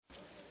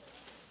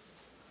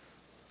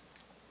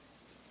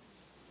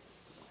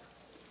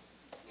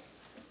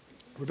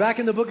We're back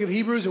in the book of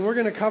Hebrews, and we're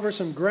going to cover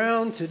some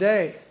ground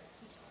today.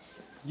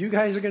 You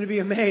guys are going to be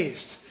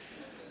amazed.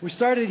 We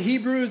started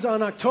Hebrews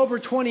on October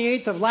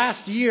 28th of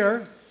last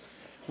year.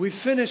 We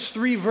finished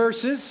 3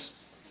 verses.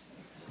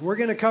 We're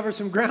going to cover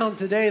some ground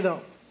today,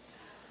 though.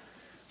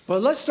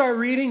 But let's start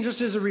reading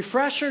just as a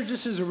refresher,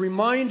 just as a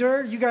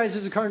reminder. You guys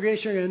as a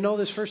congregation are going to know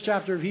this first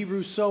chapter of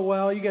Hebrews so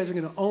well. You guys are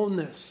going to own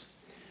this.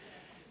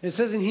 It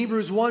says in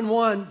Hebrews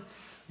 1:1,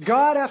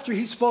 God, after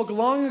He spoke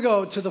long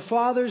ago to the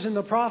fathers and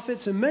the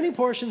prophets in many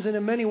portions and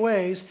in many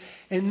ways,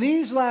 in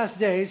these last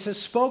days has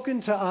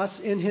spoken to us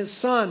in His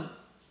Son,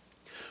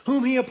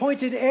 whom He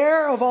appointed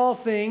heir of all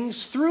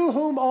things, through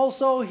whom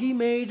also He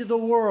made the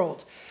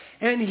world.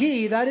 And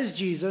He, that is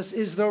Jesus,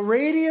 is the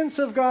radiance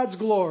of God's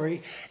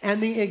glory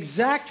and the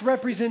exact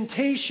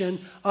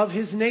representation of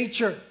His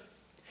nature.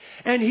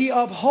 And He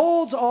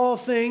upholds all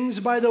things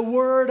by the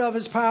word of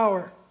His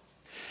power.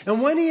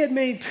 And when He had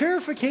made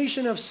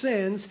purification of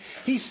sins,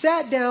 He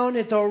sat down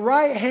at the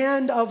right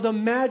hand of the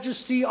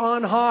Majesty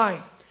on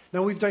high.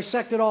 Now we've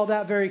dissected all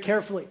that very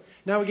carefully.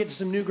 Now we get to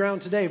some new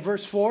ground today.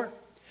 Verse 4.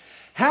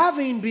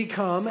 Having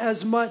become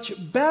as much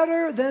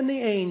better than the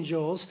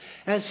angels,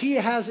 as He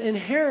has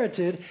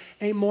inherited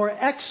a more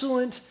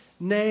excellent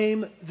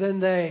name than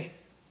they.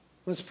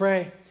 Let's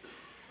pray.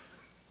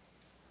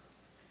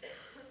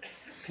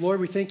 Lord,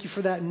 we thank You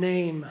for that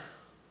name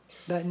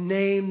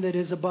that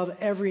is above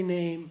every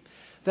name.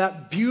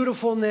 That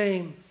beautiful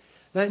name,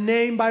 that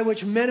name by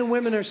which men and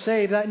women are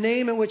saved, that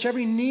name in which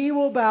every knee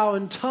will bow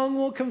and tongue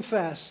will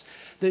confess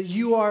that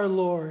You are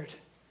Lord.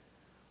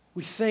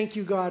 We thank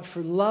You, God,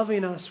 for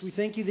loving us. We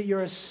thank You that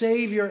You're a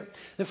Savior,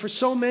 that for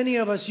so many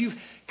of us, You've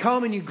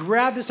come and You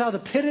grabbed us out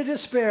of the pit of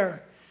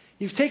despair.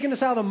 You've taken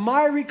us out of the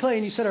miry clay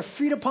and You set our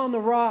feet upon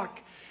the rock.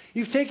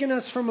 You've taken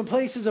us from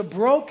places of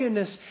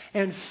brokenness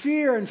and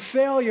fear and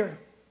failure.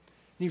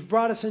 You've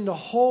brought us into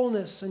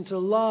wholeness, into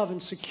love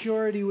and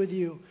security with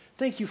You.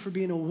 Thank You for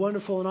being a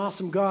wonderful and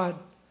awesome God.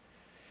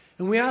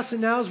 And we ask that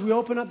now as we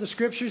open up the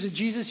Scriptures that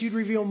Jesus, You'd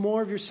reveal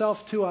more of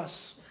Yourself to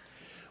us.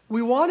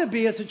 We want to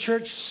be, as a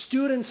church,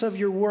 students of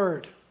Your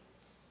Word.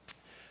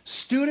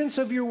 Students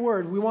of Your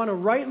Word. We want to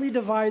rightly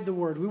divide the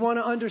Word. We want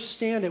to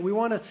understand it. We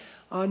want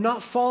to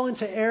not fall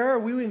into error.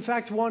 We, in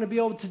fact, want to be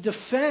able to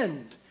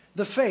defend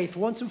the faith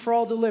once and for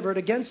all delivered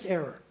against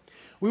error.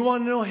 We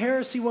want to know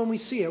heresy when we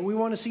see it. We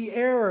want to see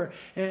error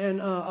and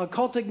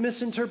occultic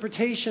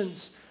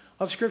misinterpretations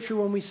of Scripture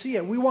when we see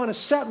it. We want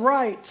to set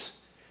right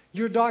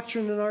Your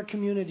doctrine in our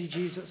community,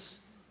 Jesus.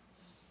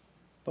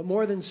 But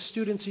more than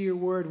students of Your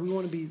Word, we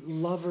want to be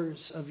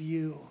lovers of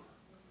You.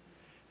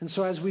 And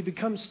so as we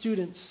become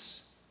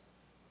students,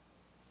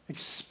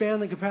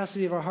 expand the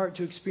capacity of our heart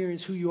to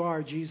experience who You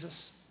are, Jesus.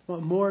 We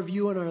want more of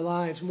You in our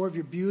lives, more of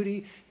Your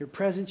beauty, Your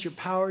presence, Your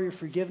power, Your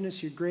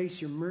forgiveness, Your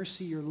grace, Your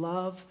mercy, Your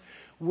love.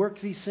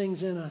 Work these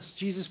things in us.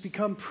 Jesus,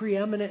 become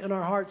preeminent in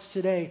our hearts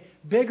today.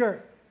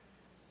 Bigger.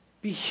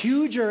 Be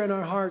huger in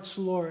our hearts,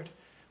 Lord.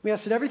 We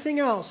ask that everything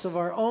else of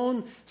our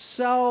own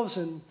selves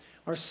and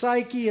our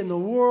psyche and the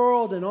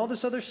world and all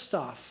this other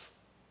stuff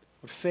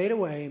would fade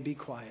away and be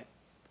quiet.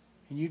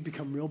 And You'd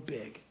become real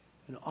big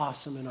and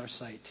awesome in our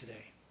sight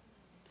today.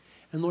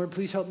 And Lord,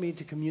 please help me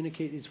to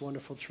communicate these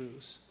wonderful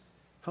truths.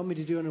 Help me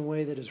to do it in a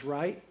way that is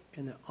right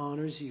and that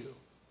honors You.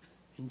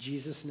 In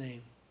Jesus'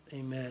 name,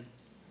 amen.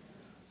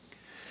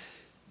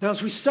 Now,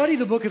 as we study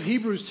the book of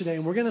Hebrews today,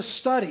 and we're going to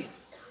study,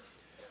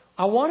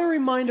 I want to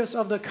remind us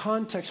of the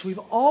context. We've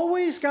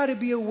always got to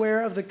be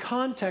aware of the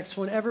context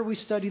whenever we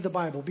study the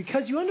Bible,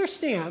 because you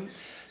understand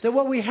that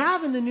what we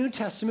have in the New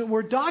Testament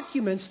were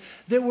documents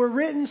that were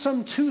written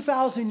some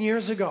 2,000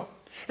 years ago.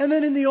 And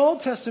then in the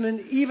Old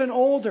Testament, even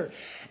older.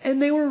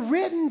 And they were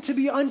written to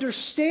be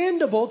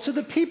understandable to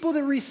the people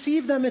that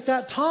received them at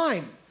that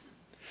time.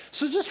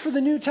 So just for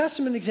the New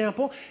Testament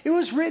example, it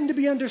was written to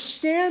be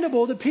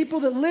understandable to people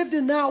that lived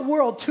in that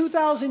world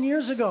 2,000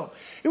 years ago.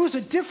 It was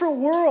a different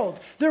world.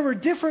 There were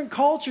different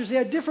cultures. They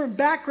had different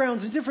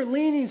backgrounds and different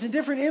leanings and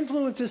different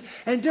influences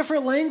and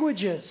different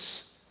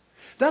languages.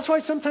 That's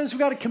why sometimes we've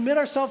got to commit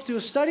ourselves to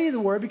a study of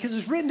the Word, because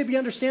it's written to be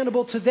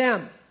understandable to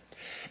them.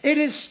 It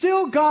is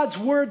still God's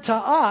Word to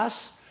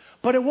us,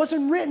 but it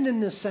wasn't written in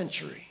this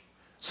century.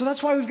 So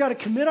that's why we've got to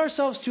commit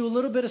ourselves to a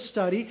little bit of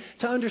study,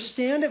 to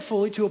understand it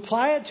fully, to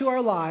apply it to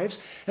our lives.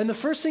 And the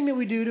first thing that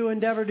we do to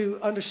endeavor to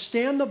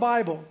understand the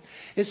Bible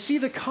is see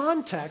the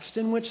context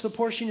in which the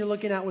portion you're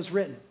looking at was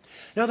written.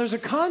 Now, there's a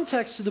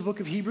context to the book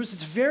of Hebrews.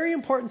 It's very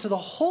important to the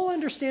whole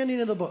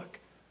understanding of the book.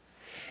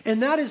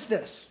 And that is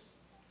this.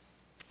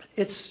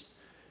 It's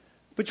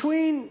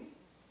between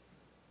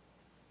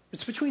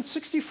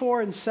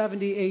 64 and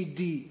 70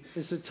 A.D.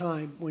 is the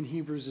time when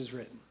Hebrews is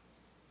written.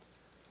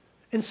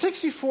 In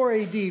 64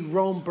 A.D.,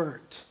 Rome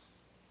burnt.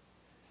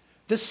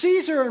 The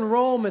Caesar in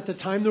Rome at the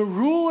time, the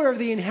ruler of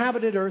the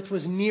inhabited earth,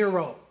 was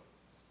Nero.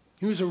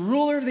 He was a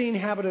ruler of the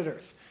inhabited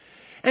earth.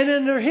 And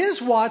under his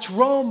watch,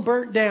 Rome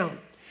burnt down.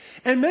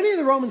 And many of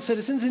the Roman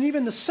citizens and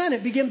even the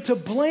Senate began to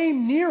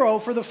blame Nero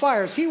for the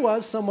fires. He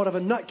was somewhat of a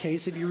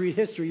nutcase. If you read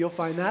history, you'll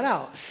find that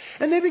out.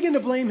 And they began to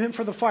blame him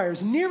for the fires.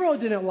 Nero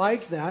didn't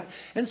like that,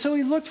 and so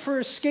he looked for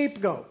a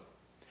scapegoat.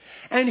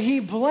 And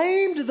he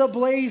blamed the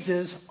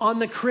blazes on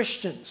the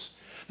Christians.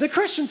 The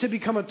Christians had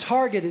become a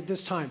target at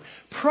this time.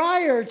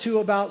 Prior to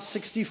about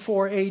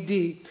 64 AD,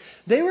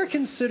 they were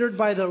considered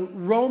by the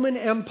Roman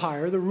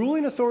Empire, the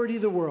ruling authority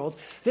of the world,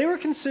 they were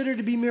considered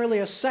to be merely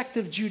a sect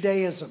of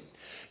Judaism.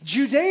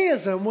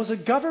 Judaism was a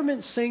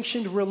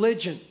government-sanctioned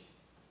religion.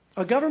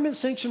 A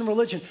government-sanctioned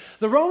religion.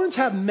 The Romans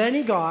had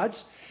many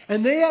gods,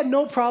 and they had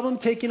no problem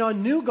taking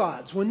on new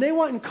gods. When they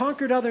went and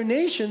conquered other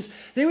nations,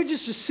 they would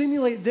just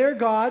assimilate their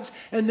gods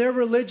and their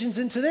religions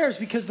into theirs,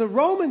 because the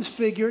Romans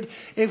figured,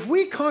 if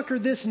we conquer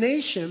this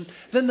nation,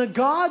 then the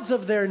gods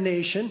of their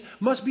nation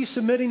must be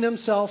submitting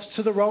themselves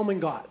to the Roman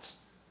gods.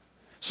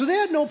 So they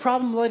had no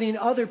problem letting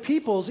other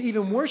peoples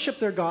even worship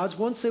their gods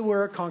once they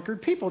were a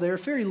conquered people. They were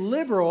very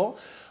liberal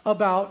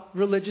about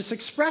religious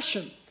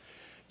expression.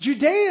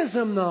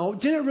 Judaism, though,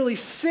 didn't really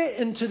fit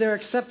into their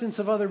acceptance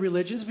of other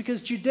religions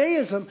because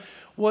Judaism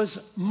was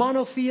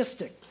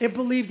monotheistic. It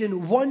believed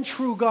in one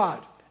true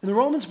God, and the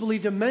Romans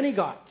believed in many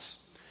gods.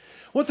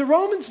 What the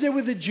Romans did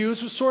with the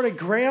Jews was sort of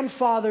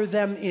grandfather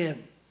them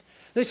in.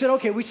 They said,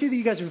 okay, we see that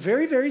you guys are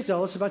very, very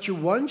zealous about your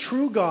one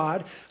true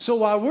God. So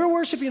while we're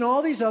worshiping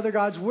all these other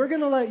gods, we're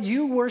going to let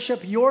you worship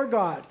your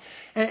God.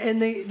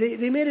 And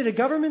they made it a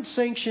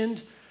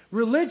government-sanctioned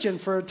religion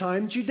for a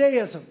time,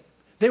 Judaism.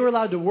 They were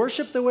allowed to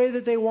worship the way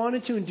that they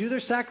wanted to and do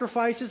their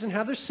sacrifices and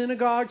have their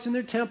synagogues and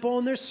their temple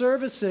and their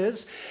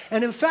services.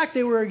 And in fact,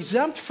 they were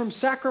exempt from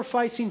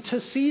sacrificing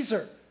to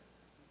Caesar.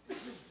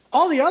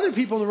 All the other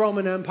people in the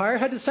Roman Empire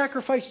had to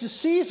sacrifice to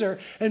Caesar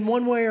in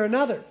one way or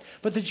another.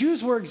 But the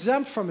Jews were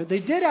exempt from it. They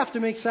did have to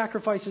make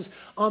sacrifices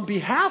on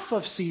behalf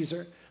of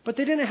Caesar, but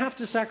they didn't have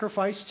to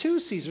sacrifice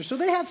to Caesar. So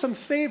they had some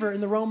favor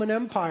in the Roman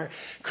Empire.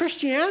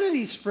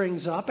 Christianity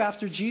springs up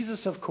after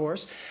Jesus, of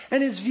course,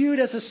 and is viewed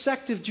as a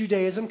sect of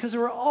Judaism because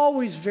there were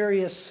always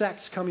various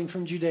sects coming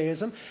from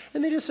Judaism.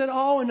 And they just said,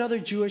 oh, another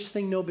Jewish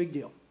thing, no big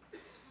deal.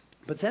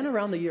 But then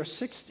around the year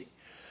 60,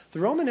 the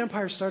Roman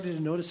Empire started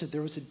to notice that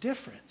there was a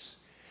difference.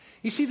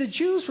 You see, the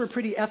Jews were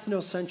pretty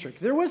ethnocentric.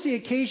 There was the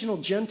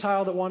occasional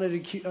Gentile that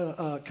wanted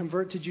to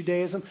convert to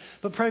Judaism,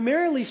 but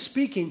primarily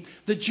speaking,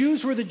 the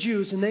Jews were the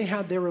Jews and they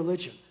had their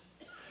religion.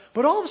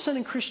 But all of a sudden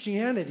in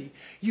Christianity,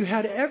 you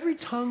had every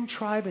tongue,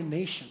 tribe, and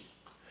nation.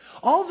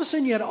 All of a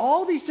sudden you had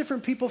all these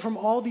different people from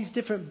all these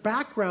different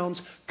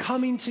backgrounds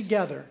coming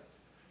together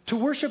to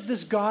worship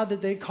this God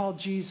that they called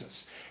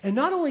Jesus. And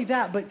not only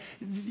that, but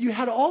you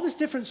had all this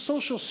different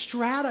social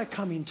strata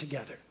coming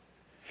together.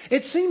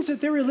 It seems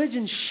that their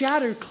religion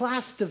shattered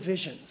class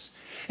divisions.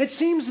 It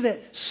seems that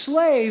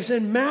slaves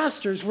and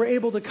masters were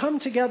able to come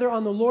together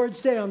on the Lord's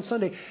Day on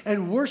Sunday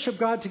and worship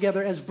God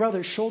together as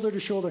brothers, shoulder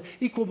to shoulder,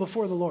 equal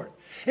before the Lord.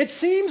 It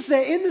seems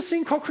that in this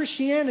thing called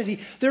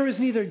Christianity, there is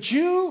neither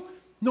Jew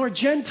nor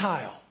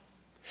Gentile,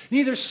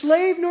 neither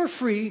slave nor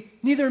free,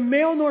 neither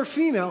male nor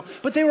female,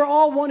 but they were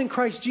all one in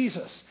Christ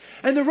Jesus.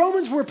 And the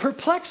Romans were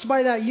perplexed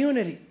by that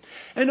unity.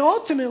 And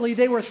ultimately,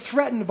 they were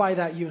threatened by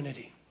that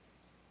unity.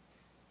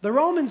 The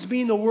Romans,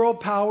 being the world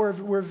power,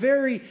 were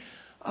very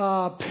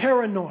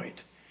paranoid.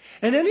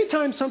 And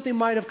anytime something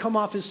might have come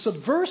off as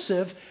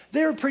subversive,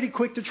 they were pretty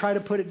quick to try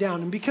to put it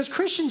down. And because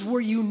Christians were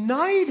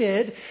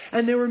united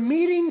and they were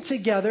meeting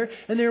together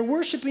and they were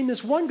worshiping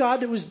this one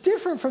God that was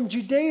different from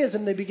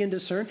Judaism, they began to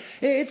discern,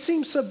 it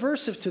seemed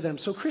subversive to them.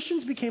 So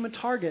Christians became a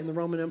target in the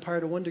Roman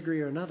Empire to one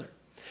degree or another.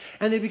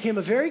 And they became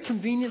a very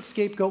convenient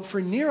scapegoat for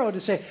Nero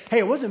to say, hey,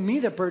 it wasn't me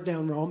that burnt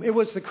down Rome, it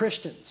was the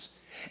Christians.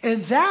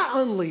 And that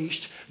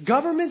unleashed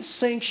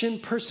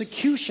government-sanctioned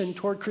persecution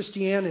toward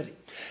Christianity.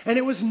 And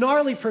it was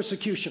gnarly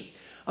persecution.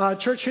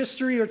 Church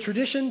history or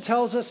tradition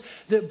tells us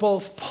that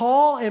both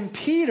Paul and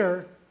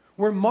Peter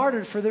were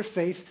martyred for their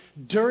faith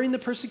during the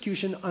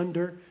persecution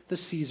under the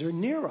Caesar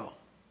Nero.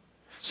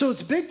 So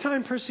it's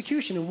big-time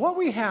persecution. And what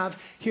we have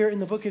here in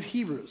the book of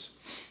Hebrews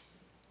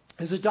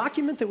is a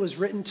document that was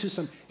written to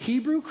some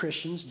Hebrew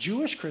Christians,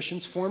 Jewish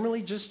Christians,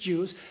 formerly just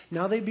Jews.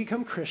 Now they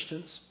become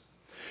Christians,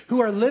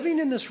 who are living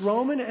in this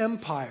Roman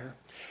Empire,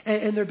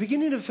 and they're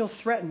beginning to feel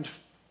threatened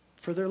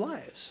for their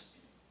lives.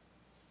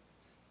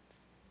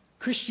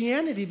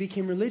 Christianity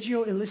became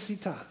religio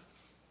illicita,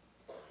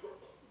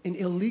 an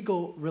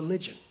illegal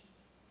religion.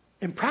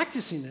 And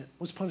practicing it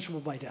was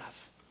punishable by death.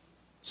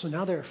 So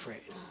now they're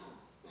afraid.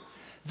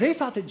 They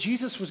thought that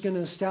Jesus was going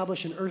to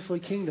establish an earthly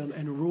kingdom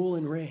and rule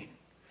and reign.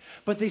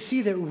 But they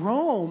see that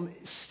Rome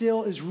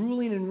still is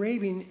ruling and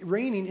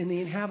reigning in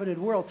the inhabited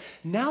world.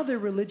 Now their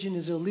religion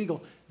is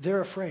illegal.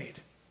 They're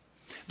afraid.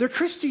 Their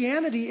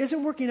Christianity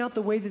isn't working out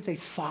the way that they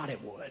thought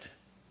it would.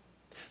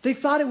 They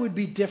thought it would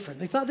be different.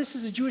 They thought this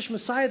is a Jewish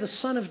Messiah, the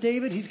son of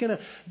David. He's going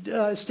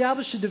to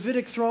establish the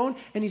Davidic throne,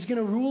 and he's going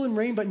to rule and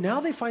reign. But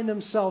now they find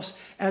themselves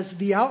as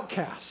the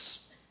outcasts.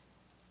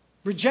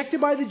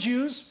 Rejected by the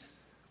Jews,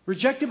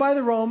 rejected by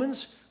the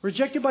Romans,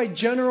 rejected by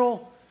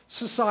general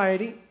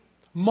society,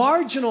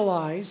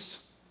 marginalized,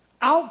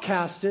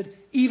 outcasted,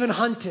 even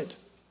hunted.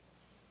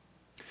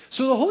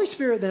 So the Holy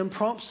Spirit then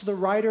prompts the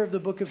writer of the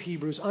book of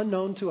Hebrews,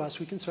 unknown to us,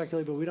 we can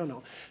speculate, but we don't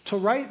know, to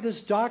write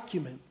this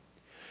document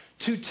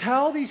to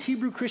tell these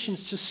Hebrew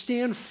Christians to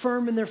stand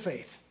firm in their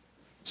faith,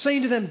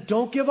 saying to them,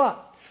 don't give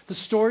up. The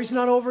story's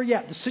not over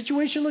yet. The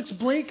situation looks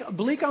bleak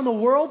on the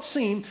world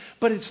scene,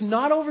 but it's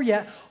not over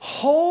yet.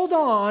 Hold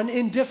on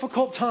in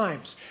difficult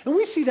times. And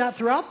we see that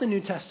throughout the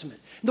New Testament.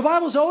 The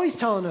Bible's always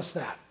telling us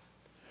that.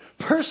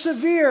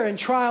 Persevere in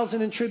trials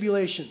and in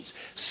tribulations.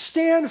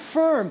 Stand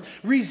firm.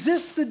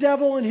 Resist the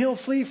devil and he'll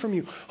flee from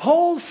you.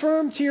 Hold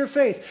firm to your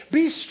faith.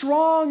 Be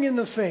strong in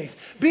the faith.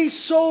 Be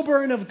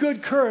sober and of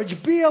good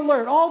courage. Be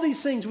alert. All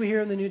these things we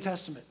hear in the New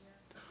Testament.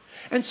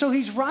 And so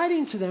he's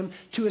writing to them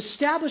to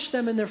establish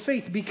them in their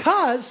faith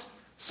because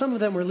some of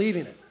them were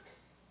leaving it.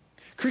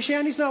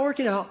 Christianity's not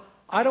working out.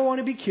 I don't want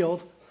to be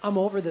killed. I'm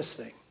over this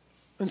thing.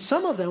 And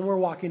some of them were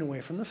walking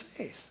away from the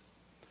faith.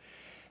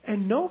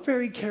 And note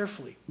very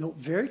carefully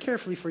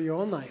for your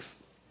own life,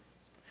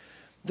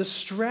 the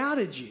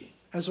strategy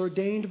as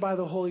ordained by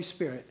the Holy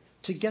Spirit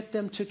to get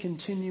them to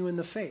continue in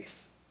the faith.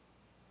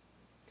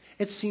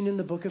 It's seen in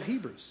the book of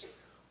Hebrews.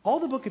 All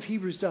the book of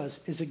Hebrews does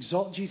is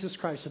exalt Jesus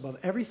Christ above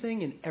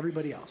everything and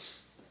everybody else.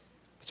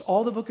 That's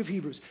all the book of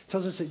Hebrews. It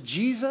tells us that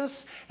Jesus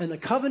and the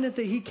covenant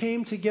that he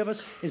came to give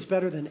us is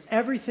better than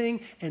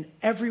everything and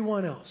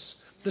everyone else.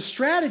 The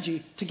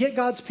strategy to get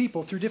God's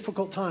people through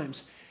difficult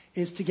times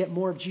is to get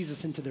more of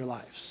Jesus into their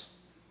lives.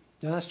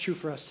 Now that's true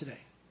for us today.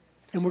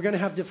 And we're going to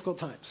have difficult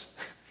times.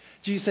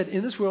 Jesus said,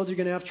 in this world you're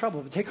going to have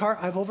trouble, but take heart,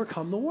 I've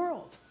overcome the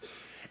world.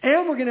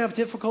 And we're going to have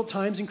difficult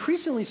times,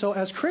 increasingly so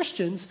as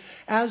Christians,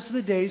 as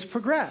the days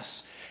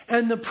progress.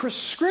 And the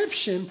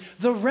prescription,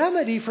 the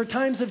remedy for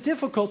times of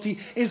difficulty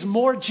is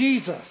more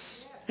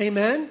Jesus.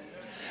 Amen?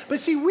 But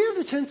see, we have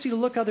the tendency to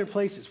look other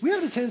places. We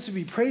have the tendency to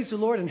be praise the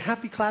Lord and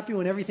happy clappy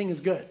when everything is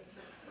good.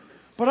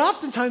 But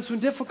oftentimes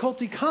when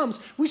difficulty comes,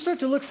 we start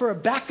to look for a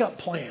backup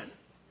plan,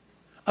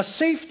 a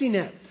safety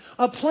net,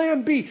 a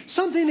plan B,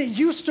 something that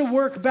used to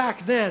work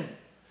back then.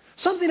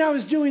 Something I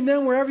was doing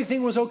then where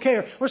everything was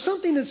okay, or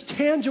something that's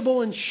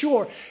tangible and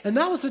sure. And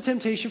that was the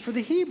temptation for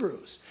the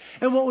Hebrews.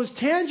 And what was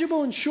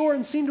tangible and sure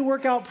and seemed to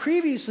work out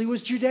previously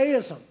was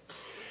Judaism.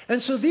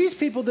 And so these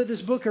people that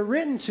this book are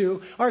written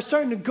to are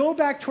starting to go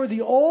back toward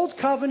the old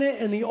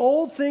covenant and the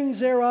old things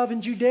thereof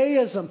in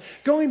Judaism,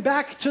 going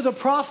back to the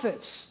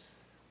prophets.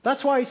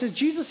 That's why he says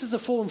Jesus is the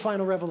full and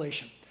final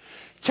revelation.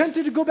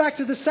 Tempted to go back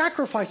to the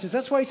sacrifices.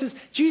 That's why he says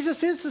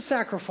Jesus is the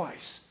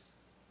sacrifice.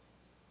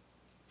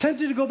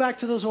 Tempted to go back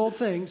to those old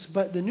things,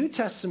 but the New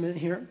Testament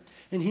here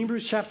in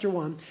Hebrews chapter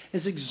 1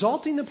 is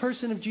exalting the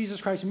person of Jesus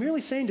Christ,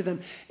 merely saying to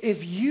them,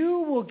 if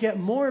you will get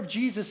more of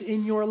Jesus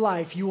in your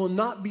life, you will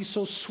not be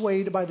so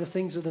swayed by the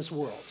things of this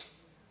world.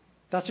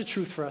 That's a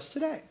truth for us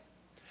today.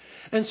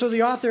 And so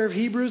the author of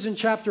Hebrews in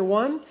chapter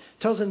 1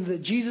 tells them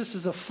that Jesus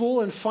is the full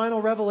and final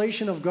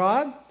revelation of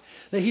God,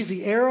 that he's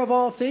the heir of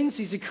all things,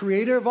 he's the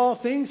creator of all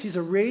things, he's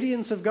a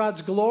radiance of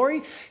God's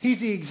glory, he's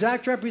the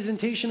exact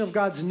representation of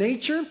God's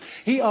nature,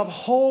 he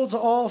upholds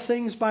all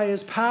things by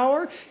his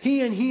power,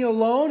 he and he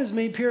alone has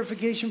made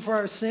purification for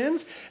our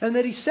sins, and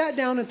that he sat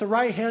down at the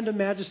right hand of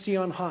majesty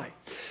on high.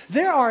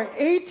 There are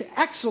 8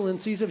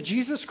 excellencies of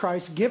Jesus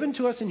Christ given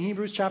to us in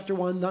Hebrews chapter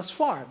 1 thus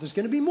far. There's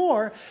going to be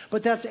more,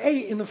 but that's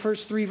 8 in the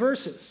first 3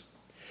 verses.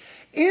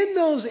 In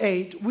those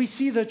 8, we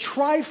see the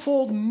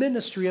trifold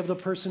ministry of the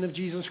person of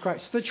Jesus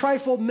Christ. The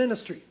trifold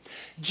ministry.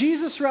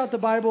 Jesus throughout the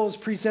Bible is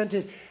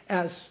presented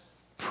as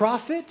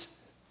prophet,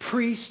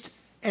 priest,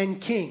 and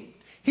king.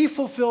 He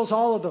fulfills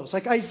all of those.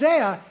 Like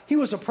Isaiah, he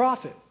was a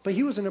prophet, but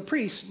he wasn't a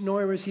priest,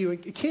 nor was he a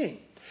king.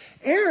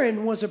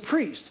 Aaron was a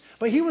priest,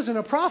 but he wasn't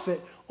a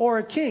prophet or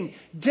a king.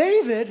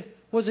 David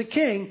was a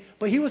king,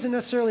 but he wasn't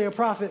necessarily a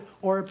prophet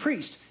or a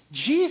priest.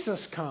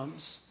 Jesus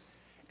comes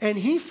and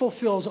he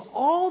fulfills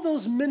all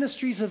those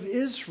ministries of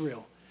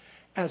Israel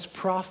as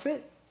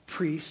prophet,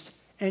 priest,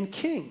 and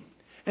king.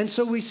 And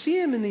so we see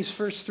him in these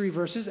first 3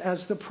 verses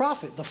as the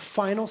prophet, the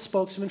final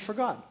spokesman for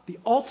God, the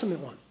ultimate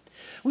one.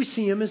 We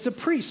see him as the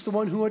priest, the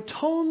one who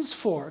atones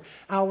for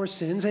our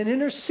sins and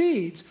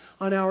intercedes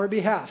on our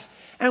behalf.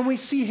 And we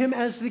see him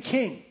as the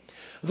king,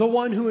 the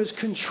one who is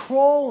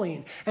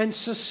controlling and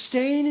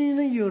sustaining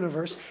the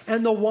universe,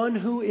 and the one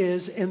who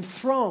is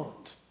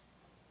enthroned.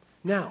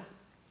 Now,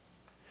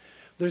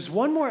 there's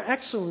one more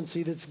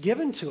excellency that's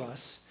given to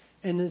us,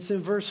 and it's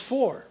in verse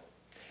 4.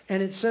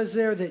 And it says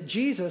there that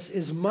Jesus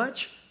is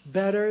much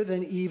better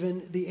than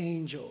even the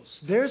angels.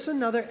 There's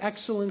another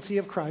excellency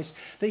of Christ,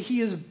 that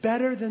he is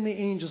better than the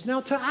angels. Now,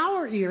 to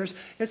our ears,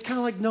 it's kind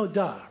of like, no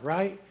duh,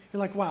 right?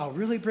 You're like, wow,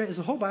 really, Brent? Is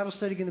the whole Bible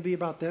study going to be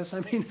about this? I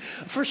mean,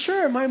 for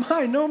sure, in my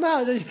mind, no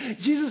matter.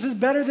 Jesus is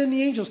better than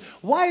the angels.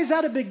 Why is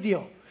that a big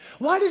deal?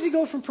 Why does he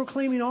go from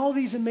proclaiming all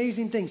these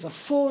amazing things, a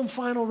full and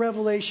final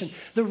revelation,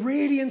 the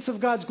radiance of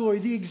God's glory,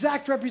 the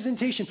exact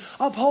representation,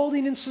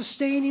 upholding and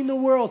sustaining the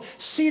world,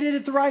 seated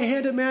at the right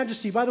hand of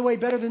majesty, by the way,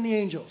 better than the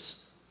angels?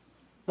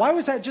 Why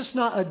was that just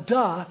not a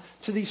duh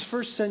to these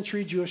first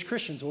century Jewish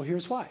Christians? Well,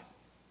 here's why.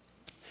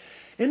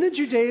 in the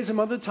Judaism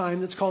of the time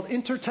that's called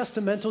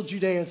intertestamental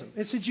Judaism.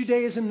 It's a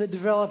Judaism that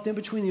developed in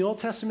between the Old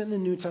Testament and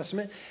the New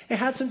Testament. It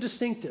had some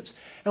distinctives.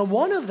 And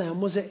one of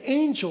them was that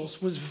angels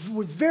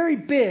were very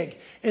big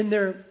in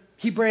their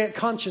Hebraic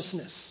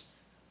consciousness.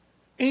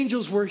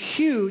 Angels were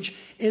huge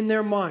in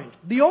their mind.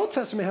 The Old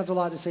Testament has a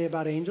lot to say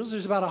about angels.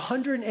 There's about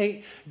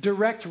 108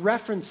 direct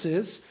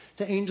references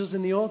to angels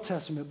in the Old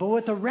Testament. But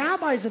what the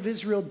rabbis of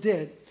Israel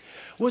did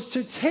was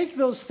to take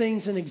those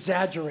things and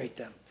exaggerate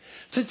them.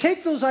 To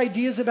take those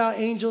ideas about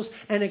angels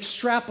and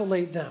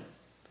extrapolate them.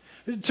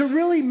 To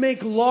really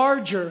make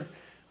larger,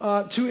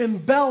 to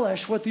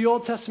embellish what the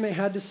Old Testament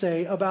had to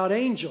say about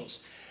angels.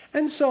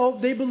 And so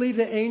they believed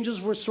that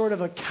angels were sort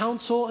of a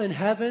council in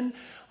heaven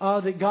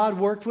that God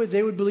worked with.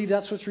 They would believe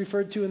that's what's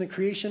referred to in the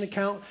creation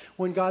account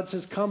when God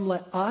says, come,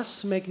 let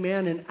us make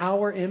man in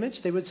our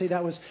image. They would say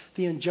that was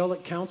the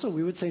angelic council.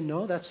 We would say,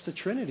 no, that's the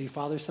Trinity,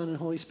 Father, Son, and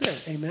Holy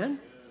Spirit. Amen?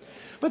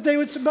 But they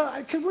would say,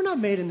 because we're not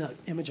made in the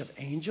image of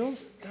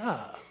angels.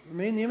 Duh. We're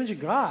made in the image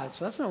of God.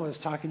 So that's not what it's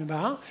talking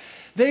about.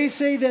 They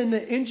say then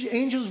that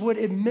angels would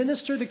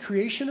administer the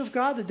creation of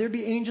God, that there'd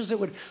be angels that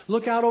would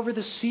look out over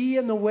the sea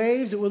and the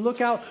waves, that would look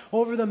out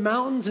over the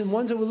mountains, and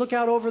ones that would look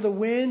out over the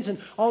winds and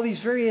all these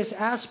various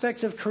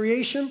aspects of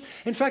creation.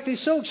 In fact, they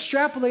so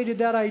extrapolated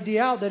that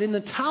idea out that in the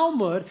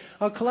Talmud,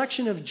 a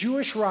collection of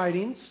Jewish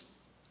writings,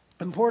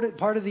 important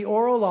part of the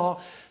oral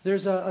law,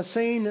 there's a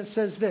saying that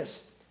says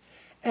this: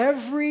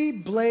 every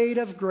blade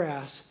of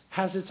grass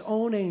has its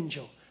own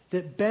angel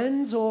that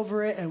bends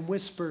over it and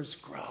whispers,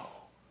 grow,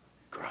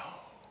 grow.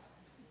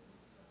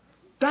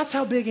 That's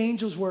how big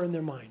angels were in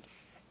their mind.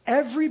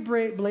 Every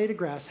blade of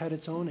grass had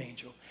its own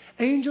angel.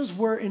 Angels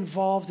were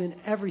involved in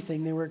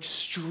everything. They were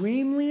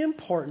extremely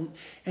important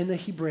in the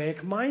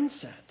Hebraic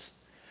mindset.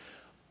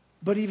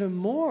 But even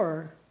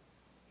more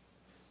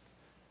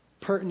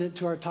pertinent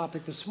to our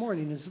topic this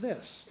morning is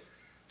this.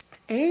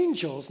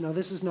 Angels, now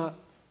this is not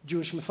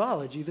Jewish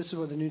mythology, this is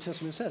what the New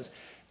Testament says.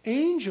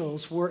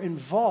 Angels were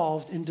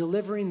involved in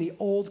delivering the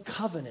Old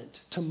Covenant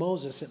to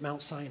Moses at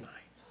Mount Sinai.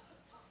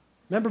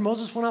 Remember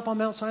Moses went up on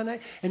Mount Sinai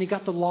and he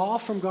got the law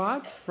from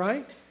God,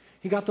 right?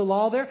 He got the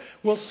law there.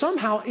 Well,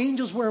 somehow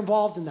angels were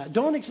involved in that.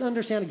 Don't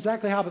understand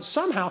exactly how, but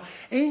somehow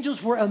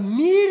angels were a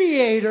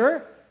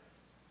mediator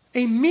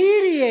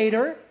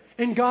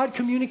in God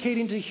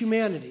communicating to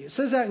humanity. It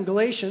says that in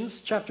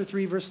Galatians chapter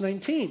 3, verse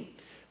 19.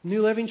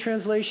 New Living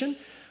Translation.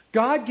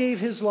 God gave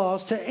his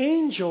laws to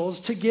angels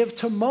to give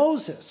to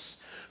Moses,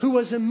 who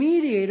was a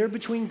mediator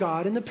between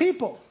God and the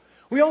people.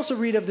 We also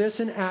read of this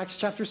in Acts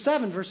chapter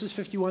 7, verses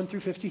 51 through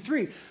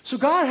 53. So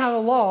God had a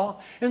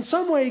law. In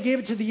some way, he gave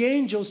it to the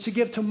angels to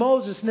give to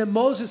Moses, and then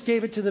Moses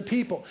gave it to the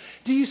people.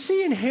 Do you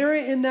see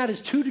inherent in that is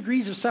 2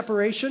 degrees of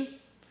separation?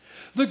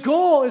 The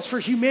goal is for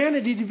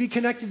humanity to be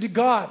connected to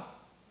God.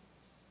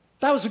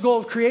 That was the goal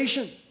of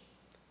creation.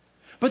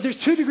 But there's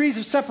 2 degrees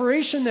of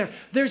separation there.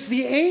 There's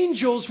the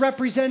angels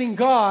representing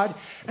God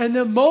and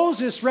then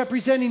Moses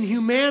representing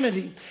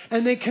humanity.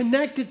 And they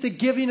connected the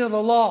giving of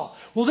the law.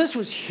 Well, this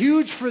was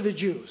huge for the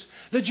Jews.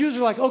 The Jews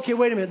were like, okay,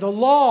 wait a minute. The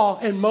law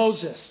and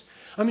Moses.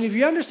 I mean, if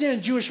you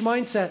understand Jewish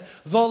mindset,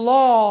 the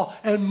law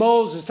and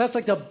Moses. That's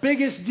like the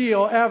biggest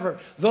deal ever.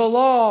 The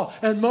law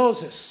and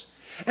Moses.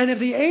 And if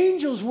the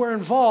angels were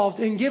involved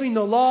in giving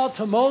the law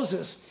to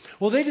Moses,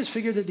 well, they just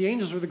figured that the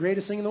angels were the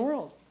greatest thing in the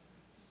world.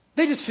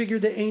 They just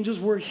figured that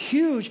angels were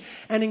huge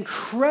and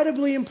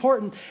incredibly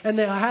important, and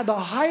they had the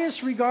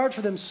highest regard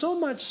for them, so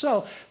much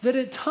so that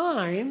at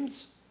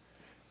times,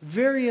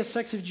 various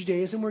sects of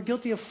Judaism were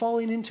guilty of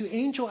falling into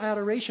angel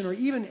adoration or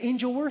even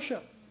angel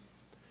worship.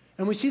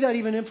 And we see that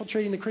even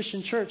infiltrating the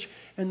Christian church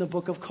in the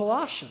book of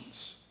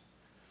Colossians.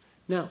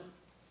 Now,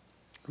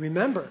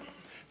 remember,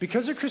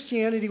 because their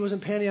Christianity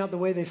wasn't panning out the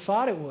way they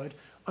thought it would,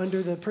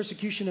 under the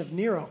persecution of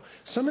Nero,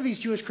 some of these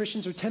Jewish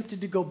Christians are tempted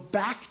to go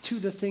back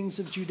to the things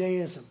of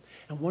Judaism.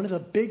 And one of the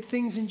big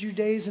things in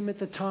Judaism at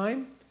the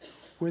time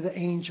were the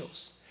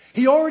angels.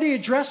 He already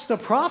addressed the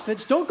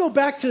prophets. Don't go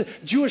back to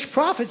Jewish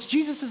prophets.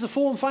 Jesus is the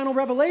full and final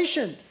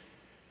revelation.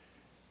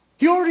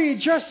 He already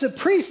addressed the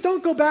priests.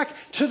 Don't go back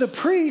to the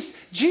priests.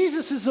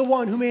 Jesus is the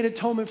one who made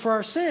atonement for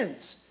our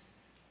sins.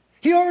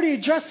 He already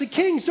addressed the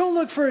kings. Don't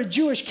look for a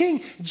Jewish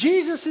king.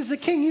 Jesus is the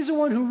king. He's the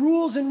one who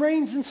rules and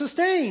reigns and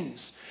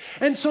sustains.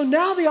 And so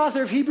now the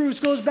author of Hebrews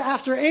goes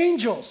after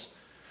angels.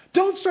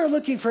 Don't start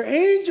looking for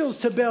angels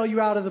to bail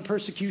you out of the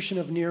persecution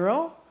of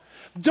Nero.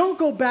 Don't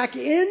go back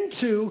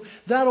into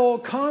that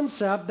old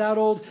concept, that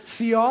old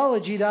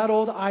theology, that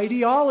old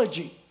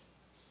ideology.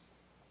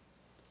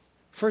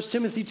 1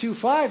 Timothy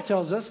 2:5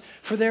 tells us,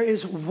 for there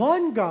is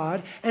one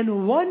God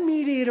and one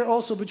mediator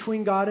also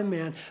between God and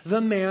man,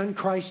 the man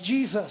Christ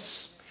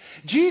Jesus.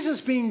 Jesus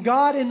being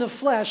God in the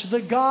flesh,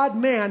 the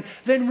God-man,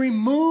 then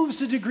removes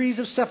the degrees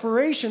of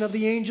separation of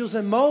the angels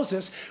and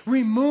Moses,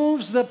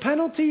 removes the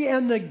penalty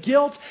and the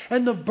guilt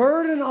and the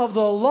burden of the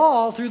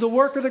law through the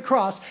work of the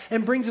cross,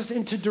 and brings us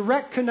into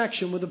direct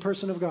connection with the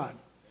person of God.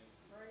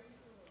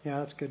 Yeah,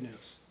 that's good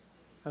news.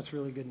 That's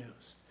really good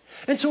news.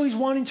 And so he's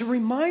wanting to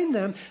remind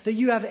them that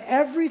you have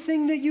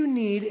everything that you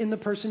need in the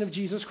person of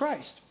Jesus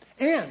Christ.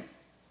 And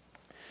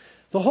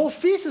The whole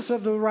thesis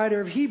of the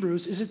writer of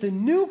Hebrews is that the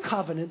new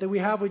covenant that we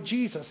have with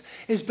Jesus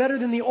is better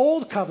than the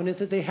old covenant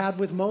that they had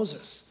with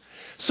Moses.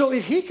 So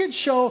if he could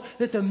show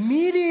that the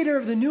mediator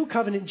of the new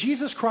covenant,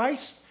 Jesus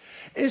Christ,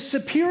 is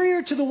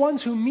superior to the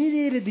ones who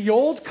mediated the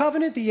old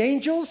covenant, the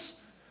angels,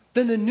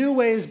 then the new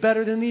way is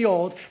better than the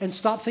old. And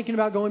stop thinking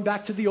about going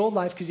back to the old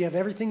life, because you have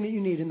everything that you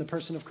need in the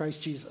person of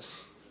Christ Jesus.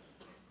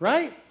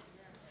 Right?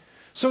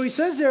 So he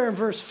says there in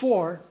verse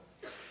 4,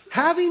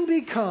 having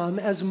become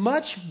as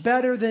much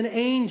better than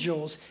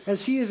angels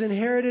as he has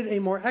inherited a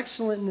more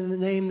excellent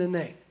name than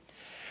they.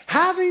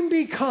 Having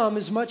become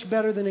is much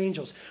better than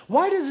angels.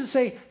 Why does it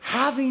say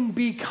having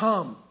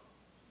become?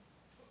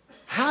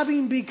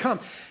 Having become.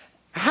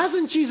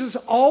 Hasn't Jesus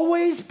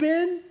always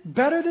been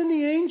better than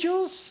the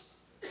angels?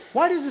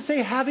 Why does it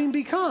say having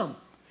become?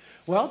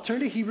 Well, turn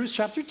to Hebrews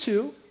chapter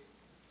 2,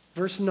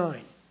 verse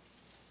 9.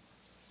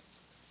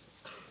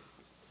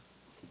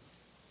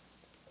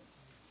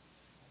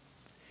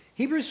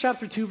 Hebrews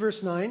chapter 2,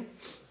 verse 9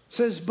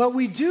 says, but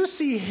we do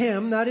see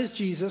him, that is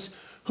Jesus,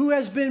 who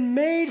has been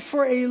made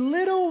for a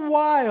little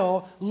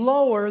while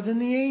lower than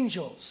the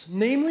angels,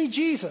 namely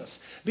Jesus,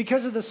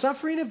 because of the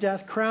suffering of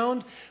death,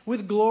 crowned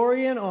with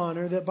glory and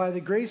honor, that by the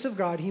grace of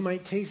God he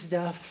might taste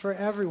death for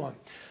everyone.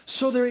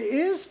 So there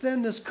is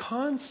then this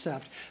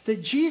concept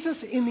that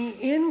Jesus in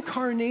the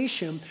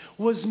incarnation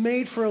was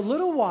made for a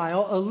little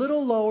while, a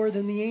little lower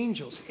than the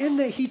angels, in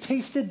that he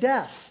tasted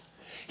death.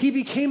 He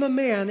became a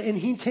man and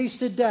he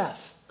tasted death.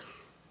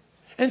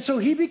 And so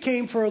he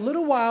became for a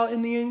little while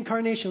in the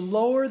incarnation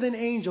lower than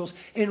angels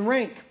in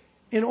rank,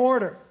 in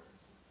order.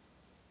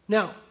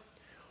 Now,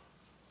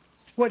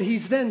 what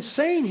he's then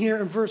saying here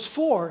in verse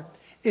 4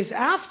 is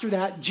after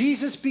that,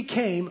 Jesus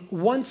became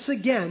once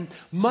again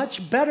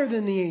much better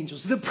than the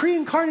angels. The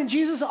pre-incarnate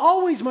Jesus is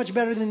always much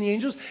better than the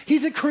angels.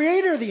 He's the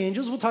creator of the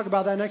angels. We'll talk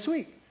about that next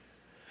week.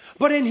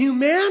 But in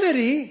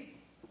humanity,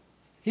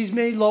 he's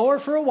made lower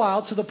for a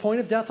while to the point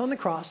of death on the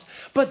cross.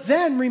 But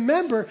then,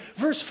 remember,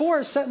 verse 4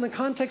 is set in the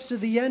context of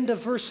the end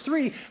of verse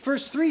 3.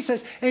 Verse 3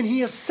 says, and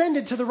he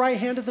ascended to the right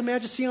hand of the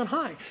Majesty on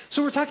high.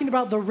 So we're talking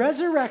about the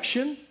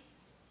resurrection,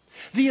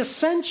 the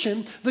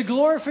ascension, the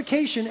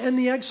glorification, and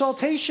the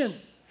exaltation.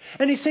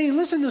 And he's saying,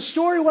 listen, the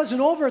story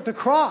wasn't over at the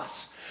cross.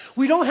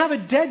 We don't have a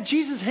dead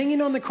Jesus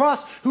hanging on the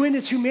cross who in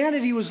his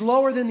humanity was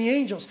lower than the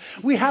angels.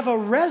 We have a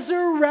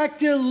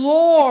resurrected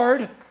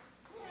Lord.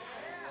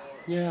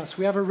 Yes,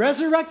 we have a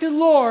resurrected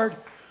Lord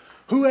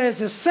who has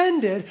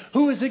ascended,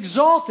 who is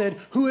exalted,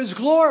 who is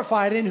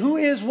glorified, and who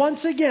is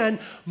once again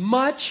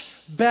much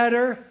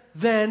better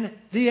than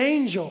the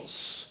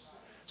angels.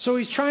 So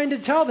he's trying to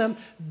tell them,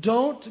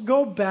 don't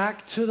go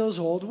back to those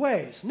old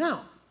ways.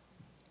 Now,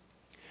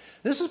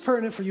 this is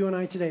pertinent for you and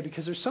I today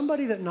because there's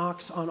somebody that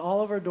knocks on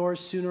all of our doors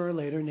sooner or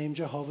later named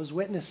Jehovah's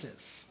Witnesses.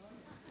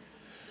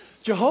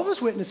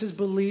 Jehovah's Witnesses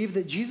believe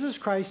that Jesus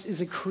Christ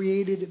is a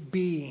created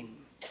being.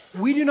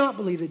 We do not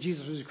believe that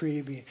Jesus was a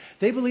created being.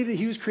 They believe that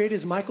he was created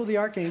as Michael the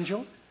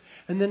Archangel.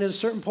 And then at a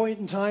certain point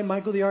in time,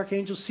 Michael the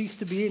Archangel ceased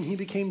to be and he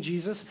became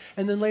Jesus.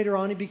 And then later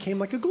on, he became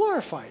like a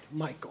glorified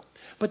Michael.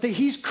 But that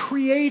he's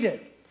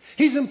created.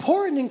 He's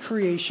important in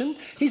creation.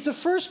 He's the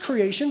first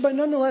creation, but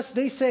nonetheless,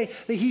 they say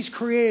that he's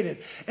created.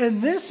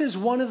 And this is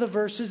one of the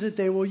verses that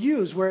they will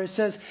use where it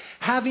says,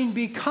 having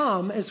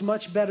become as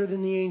much better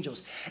than the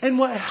angels. And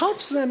what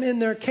helps them in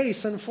their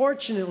case,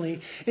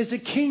 unfortunately, is the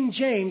King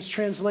James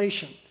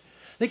translation.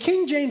 The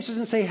King James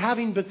doesn't say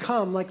having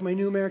become like my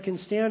New American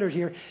Standard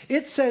here.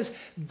 It says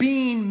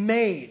being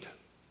made.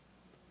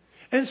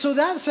 And so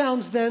that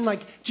sounds then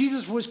like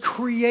Jesus was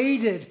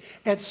created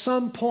at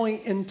some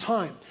point in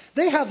time.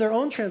 They have their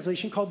own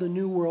translation called the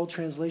New World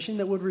Translation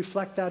that would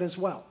reflect that as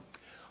well.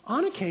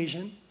 On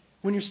occasion,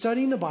 when you're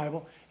studying the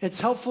Bible, it's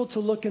helpful to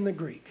look in the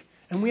Greek.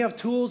 And we have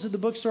tools at the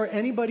bookstore.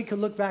 Anybody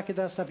can look back at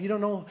that stuff. You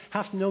don't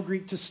have to know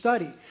Greek to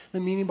study the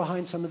meaning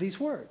behind some of these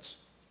words.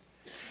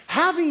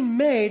 Having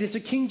made, as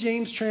the King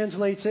James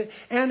translates it,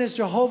 and as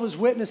Jehovah's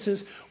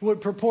Witnesses would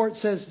purport,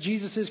 says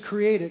Jesus is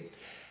created.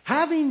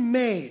 Having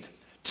made,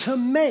 to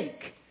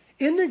make,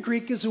 in the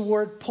Greek is the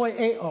word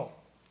poieo.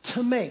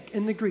 To make,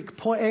 in the Greek.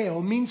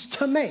 Poieo means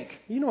to make.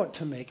 You know what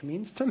to make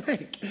means, to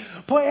make.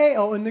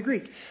 Poieo in the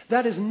Greek.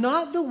 That is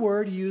not the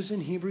word used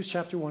in Hebrews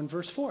chapter 1,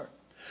 verse 4.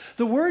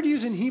 The word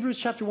used in Hebrews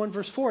chapter 1,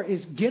 verse 4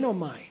 is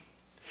ginomai,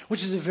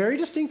 which is a very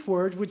distinct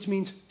word, which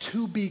means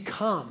to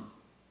become.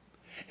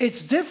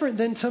 It's different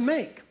than to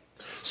make.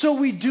 So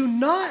we do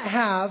not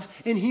have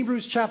in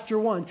Hebrews chapter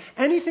 1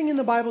 anything in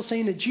the Bible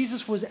saying that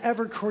Jesus was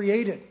ever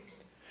created.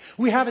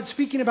 We have it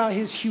speaking about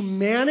his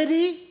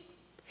humanity,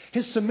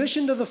 his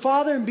submission to the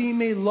Father and being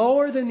made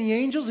lower than the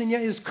angels, and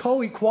yet his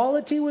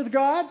co-equality with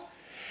God.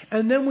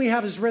 And then we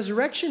have his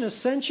resurrection,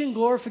 ascension,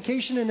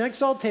 glorification, and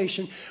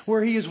exaltation,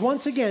 where he is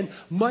once again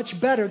much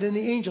better than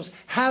the angels,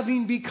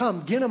 having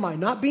become, ginomai,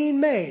 not being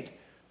made,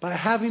 but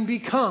having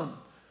become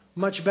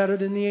much better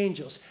than the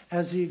angels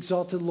as the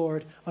exalted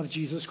Lord of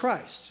Jesus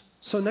Christ.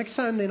 So next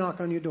time they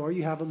knock on your door,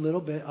 you have a little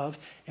bit of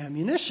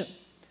ammunition.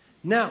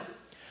 Now,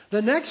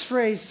 the next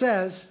phrase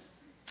says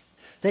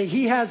that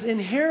he has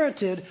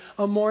inherited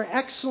a more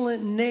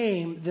excellent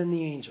name than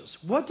the angels.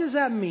 What does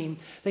that mean,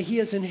 that he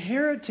has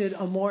inherited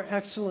a more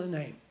excellent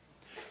name?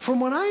 From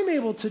what I'm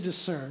able to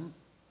discern,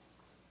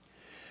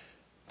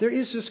 there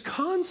is this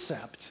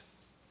concept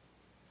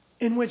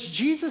in which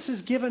Jesus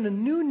is given a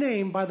new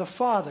name by the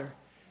Father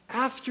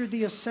after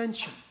the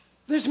ascension.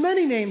 There's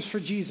many names for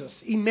Jesus.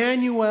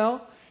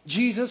 Emmanuel,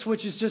 Jesus,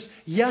 which is just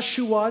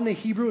Yeshua in the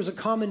Hebrew, is a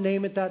common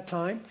name at that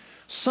time.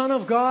 Son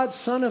of God,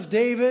 Son of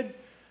David,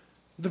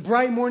 the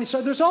bright morning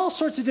star. There's all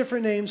sorts of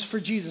different names for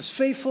Jesus.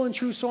 Faithful and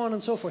true, so on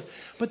and so forth.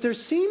 But there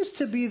seems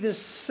to be this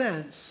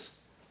sense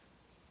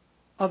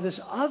of this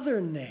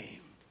other name.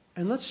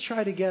 And let's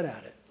try to get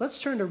at it. Let's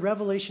turn to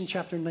Revelation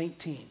chapter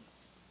 19.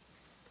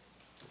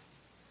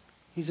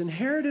 He's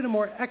inherited a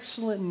more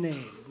excellent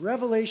name.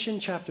 Revelation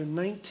chapter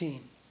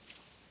 19.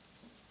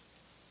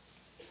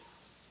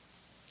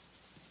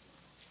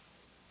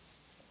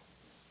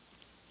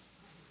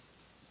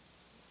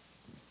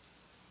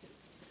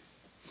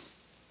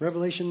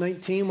 Revelation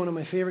 19, one of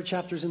my favorite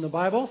chapters in the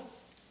Bible.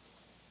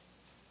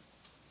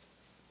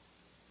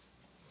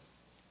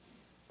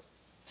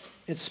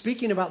 It's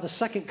speaking about the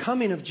second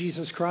coming of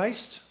Jesus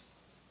Christ.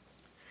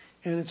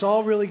 And it's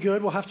all really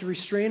good. We'll have to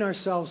restrain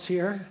ourselves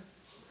here.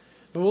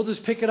 But we'll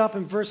just pick it up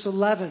in verse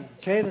 11.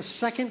 Okay, the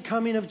second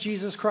coming of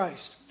Jesus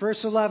Christ.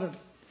 Verse 11.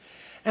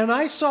 And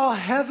I saw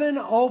heaven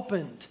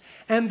opened,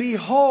 and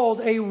behold,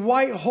 a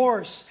white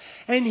horse.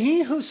 And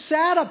he who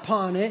sat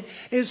upon it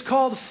is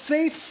called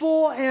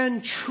Faithful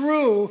and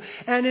True.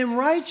 And in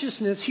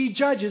righteousness he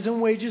judges and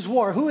wages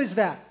war. Who is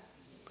that?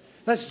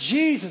 That's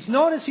Jesus.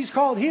 Notice he's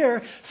called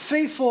here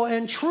Faithful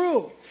and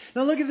True.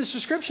 Now look at this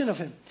description of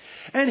him.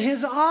 And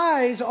his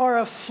eyes are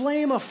a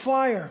flame of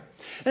fire.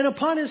 And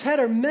upon his head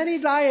are many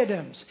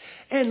diadems.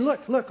 And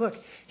look.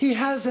 He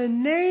has a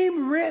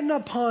name written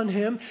upon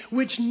him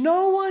which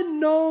no one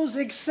knows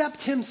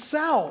except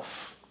himself.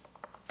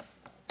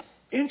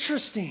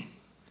 Interesting.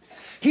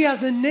 He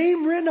has a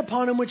name written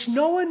upon him which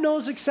no one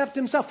knows except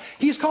himself.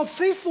 He's called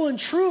Faithful and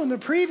True in the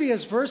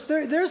previous verse.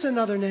 There's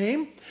another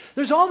name.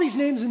 There's all these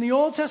names in the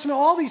Old Testament,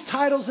 all these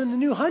titles in the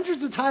New,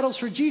 hundreds of titles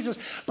for Jesus.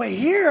 But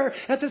here,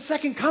 at the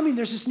second coming,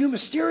 there's this new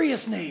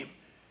mysterious name.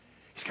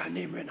 He's got a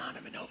name written on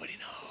him and nobody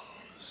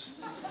knows.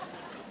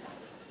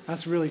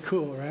 That's really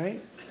cool,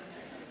 right?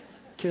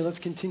 Okay, let's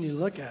continue to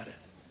look at it.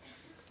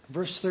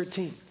 Verse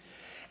 13.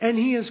 And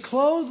he is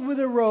clothed with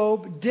a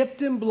robe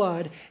dipped in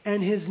blood,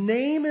 and his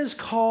name is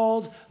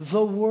called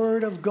the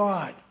Word of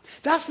God.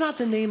 That's not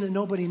the name that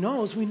nobody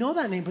knows. We know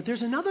that name, but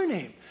there's another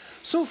name.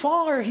 So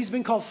far, he's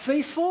been called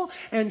Faithful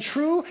and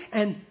True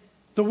and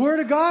the Word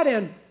of God,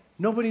 and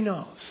nobody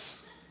knows.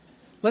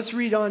 Let's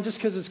read on just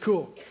because it's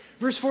cool.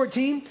 Verse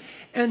 14,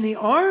 and the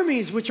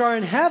armies which are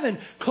in heaven,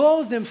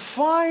 clothed in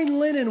fine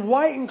linen,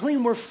 white and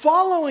clean, were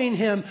following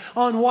him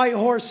on white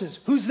horses.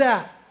 Who's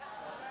that?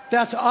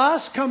 That's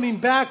us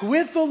coming back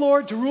with the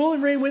Lord to rule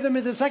and reign with him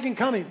at the second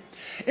coming.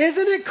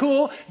 Isn't it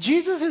cool?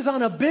 Jesus is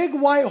on a big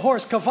white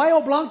horse,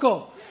 Caballo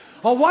Blanco.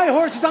 A white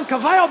horse is on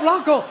Caballo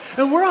Blanco.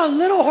 And we're on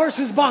little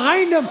horses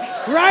behind him,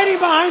 riding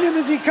behind him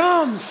as he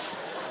comes.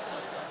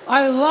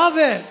 I love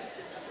it.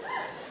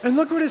 And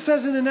look what it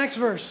says in the next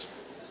verse.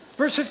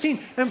 Verse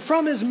 15, and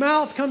from his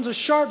mouth comes a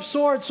sharp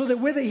sword, so that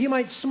with it he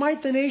might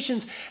smite the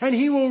nations, and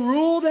he will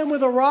rule them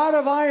with a rod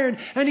of iron,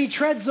 and he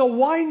treads the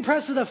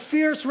winepress of the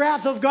fierce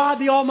wrath of God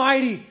the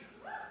Almighty.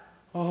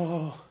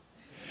 Oh,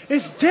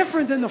 it's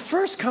different than the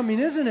first coming,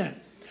 isn't it?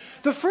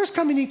 The first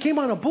coming, he came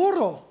on a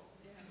burro.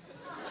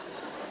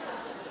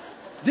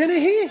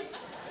 Didn't he?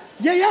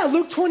 Yeah,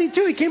 Luke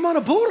 22, he came on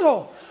a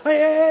burro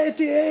at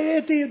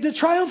the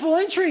triumphal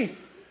entry.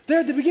 There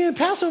at the beginning of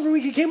Passover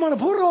week, he came on a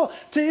burro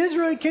to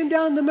Israel. He came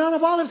down the Mount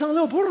of Olives on a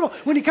little burro.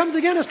 When he comes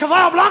again, it's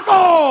Caballo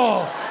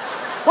Blanco.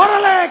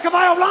 Orale,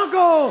 Caballo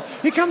Blanco.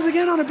 He comes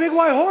again on a big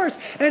white horse.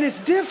 And it's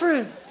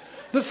different.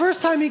 The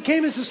first time he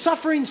came as a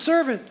suffering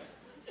servant.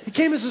 He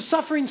came as a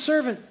suffering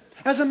servant,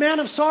 as a man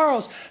of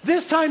sorrows.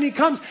 This time he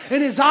comes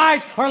and his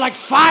eyes are like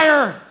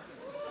fire.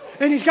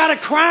 And he's got a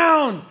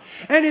crown.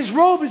 And his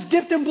robe is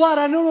dipped in blood.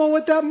 I don't know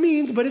what that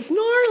means, but it's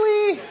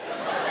gnarly.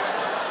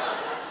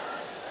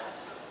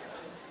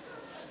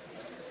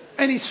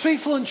 And he's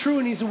faithful and true,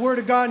 and he's the Word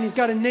of God, and he's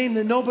got a name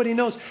that nobody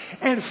knows.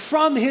 And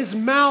from his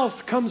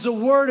mouth comes the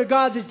Word of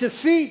God that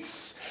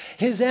defeats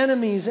his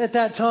enemies at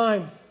that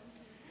time.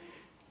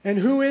 And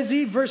who is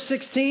he? Verse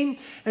 16.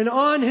 And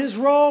on his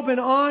robe and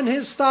on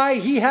his thigh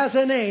he has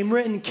a name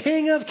written,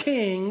 King of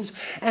Kings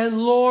and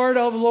Lord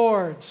of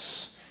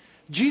Lords.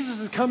 Jesus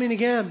is coming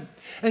again.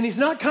 And he's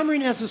not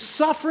coming as a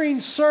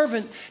suffering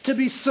servant to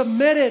be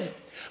submitted,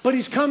 but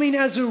he's coming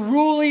as a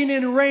ruling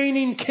and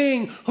reigning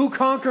king who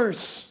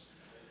conquers.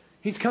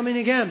 He's coming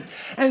again.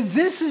 And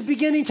this is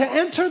beginning to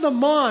enter the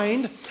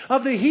mind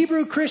of the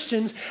Hebrew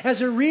Christians as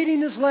they're reading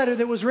this letter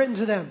that was written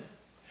to them.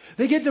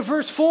 They get to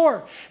verse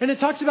 4, and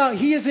it talks about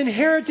he has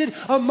inherited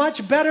a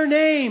much better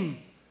name.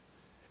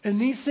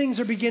 And these things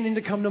are beginning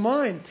to come to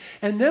mind.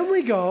 And then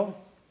we go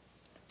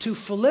to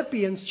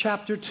Philippians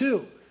chapter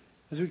 2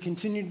 as we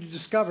continue to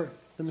discover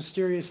the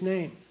mysterious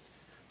name.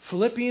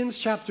 Philippians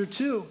chapter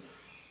 2.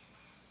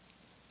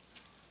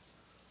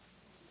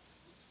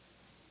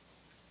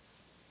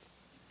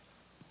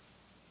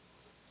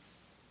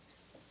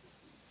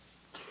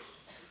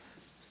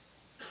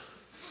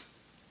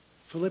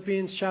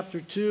 Philippians chapter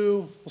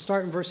 2, we'll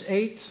start in verse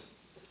 8.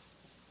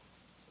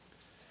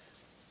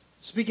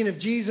 Speaking of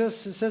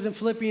Jesus, it says in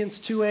Philippians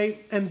 2:8,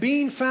 and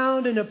being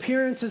found in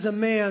appearance as a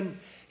man,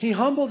 he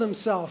humbled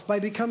himself by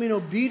becoming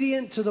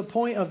obedient to the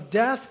point of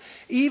death,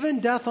 even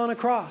death on a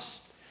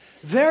cross.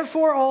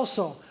 Therefore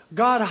also,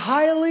 God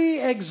highly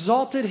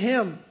exalted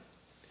him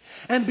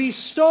and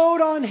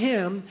bestowed on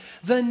him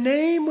the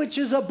name which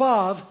is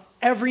above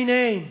every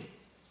name.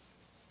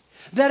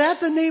 That at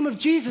the name of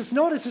Jesus,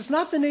 notice it's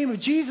not the name of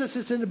Jesus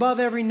that's above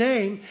every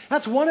name.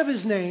 That's one of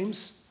his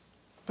names.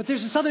 But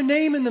there's this other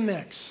name in the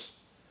mix.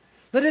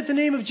 That at the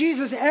name of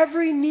Jesus,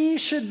 every knee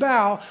should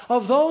bow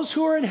of those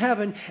who are in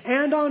heaven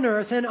and on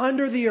earth and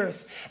under the earth.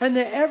 And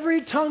that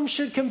every tongue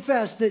should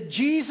confess that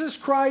Jesus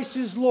Christ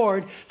is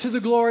Lord to the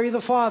glory of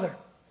the Father.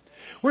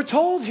 We're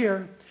told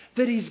here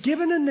that he's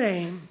given a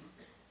name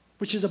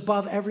which is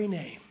above every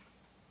name.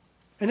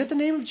 And at the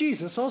name of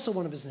Jesus, also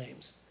one of his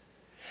names,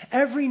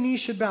 every knee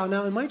should bow.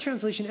 Now, in my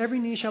translation, every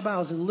knee shall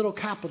bow is in little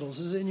capitals.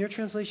 Is it in your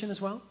translation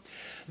as well?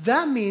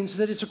 That means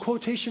that it's a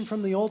quotation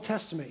from the Old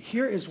Testament.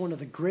 Here is one of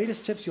the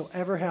greatest tips you'll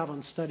ever have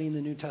on studying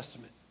the New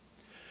Testament.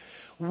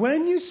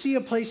 When you see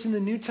a place in the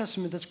New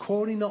Testament that's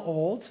quoting the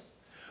Old,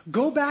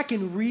 go back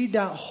and read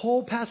that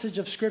whole passage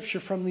of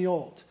Scripture from the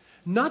Old.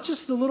 Not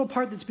just the little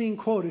part that's being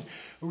quoted.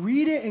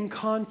 Read it in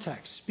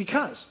context.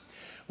 Because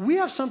we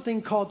have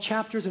something called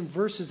chapters and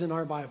verses in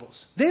our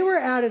Bibles. They were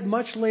added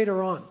much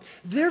later on.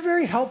 They're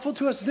very helpful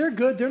to us. They're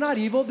good. They're not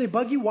evil. They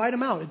bug you, white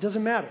them out. It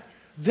doesn't matter.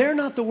 They're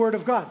not the Word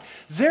of God.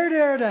 They're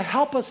there to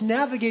help us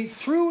navigate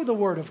through the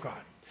Word of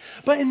God.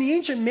 But in the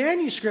ancient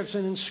manuscripts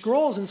and in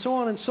scrolls and so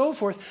on and so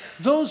forth,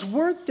 those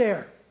weren't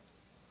there.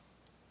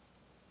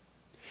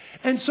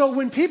 And so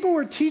when people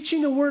were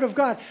teaching the Word of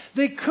God,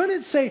 they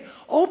couldn't say,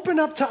 open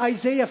up to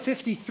Isaiah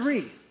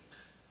 53.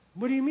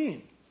 What do you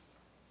mean?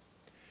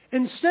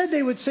 Instead,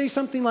 they would say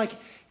something like,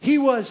 he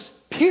was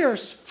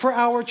pierced for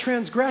our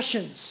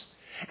transgressions.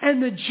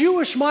 And the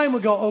Jewish mind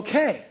would go,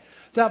 okay,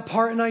 that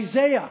part in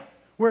Isaiah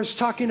where it's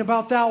talking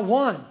about that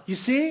one. You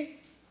see?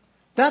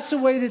 That's the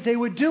way that they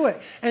would do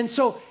it. And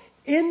so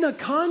in the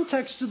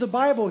context of the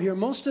Bible here,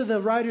 most of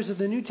the writers of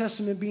the New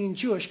Testament being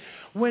Jewish,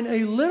 when a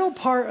little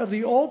part of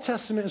the Old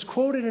Testament is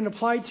quoted and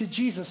applied to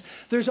Jesus,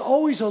 there's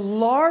always a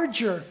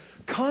larger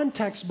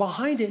context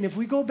behind it. And if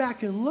we go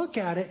back and look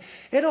at it,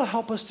 it'll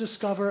help us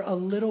discover a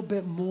little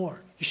bit more.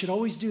 You should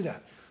always do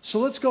that. So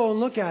let's go and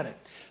look at it.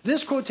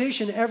 This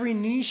quotation, every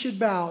knee should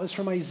bow, is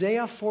from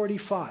Isaiah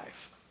 45.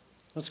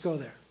 Let's go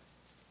there.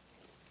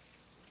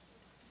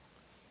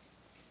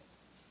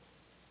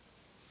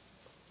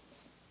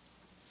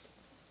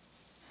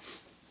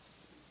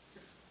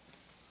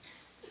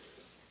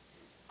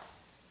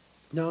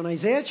 Now in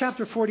Isaiah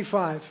chapter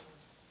 45,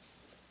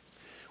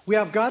 we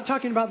have God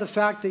talking about the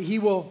fact that he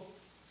will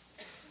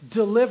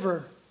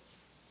deliver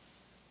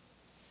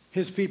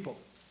his people.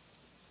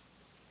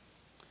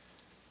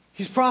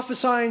 He's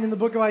prophesying in the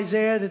book of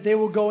Isaiah that they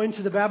will go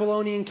into the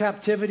Babylonian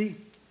captivity.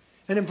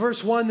 And in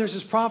verse 1, there's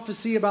this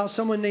prophecy about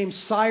someone named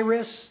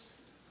Cyrus.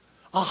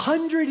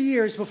 100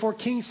 years before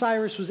King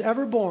Cyrus was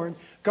ever born,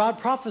 God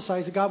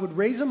prophesies that God would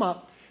raise him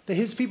up, that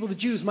his people, the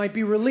Jews, might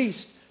be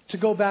released to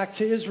go back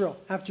to Israel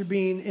after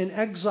being in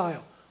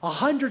exile.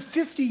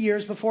 150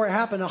 years before it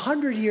happened,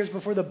 100 years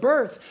before the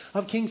birth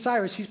of King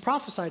Cyrus, he's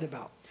prophesied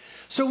about.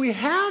 So we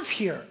have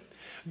here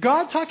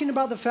God talking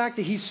about the fact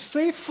that he's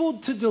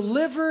faithful to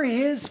deliver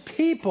his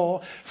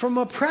people from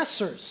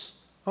oppressors.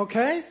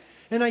 Okay?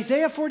 In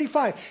Isaiah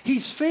 45,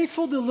 he's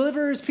faithful to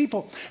deliver his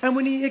people. And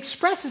when he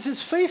expresses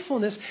his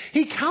faithfulness,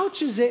 he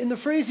couches it in the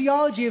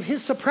phraseology of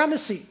his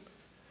supremacy.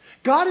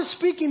 God is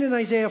speaking in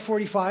Isaiah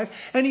 45,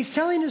 and he's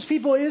telling his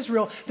people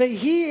Israel that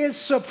he is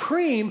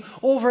supreme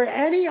over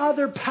any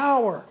other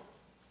power.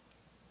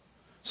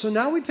 So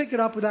now we pick it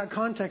up with that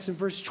context in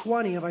verse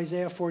 20 of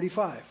Isaiah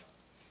 45.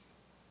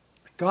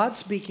 God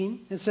speaking,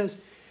 it says,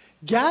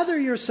 gather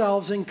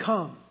yourselves and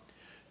come.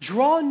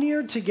 Draw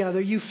near together,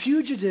 you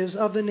fugitives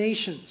of the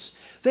nations.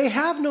 They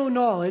have no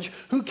knowledge,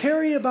 who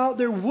carry about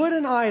their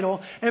wooden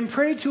idol and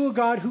pray to a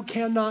God who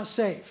cannot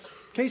save.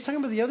 Okay, he's talking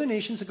about the other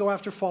nations that go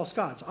after false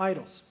gods,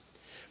 idols.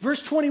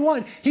 Verse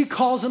 21, he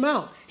calls them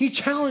out. He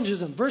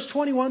challenges them. Verse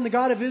 21, the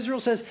God of Israel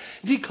says,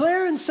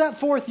 declare and set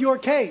forth your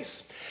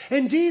case.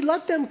 Indeed,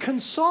 let them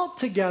consult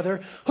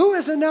together. Who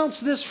has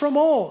announced this from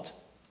old?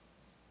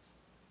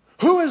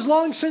 Who has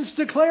long since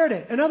declared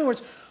it? In other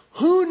words,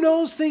 who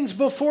knows things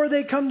before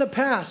they come to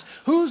pass?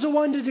 Who's the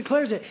one that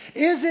declares it?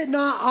 Is it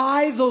not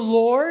I, the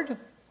Lord?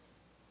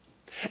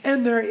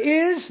 And there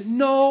is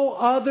no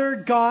other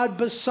God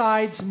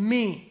besides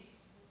me.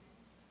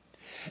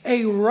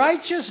 A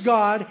righteous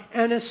God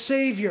and a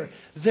Savior.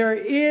 There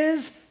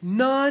is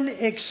none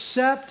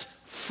except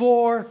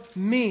for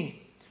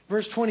me.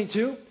 Verse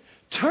 22,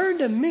 turn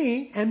to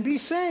me and be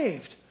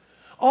saved,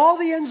 all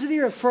the ends of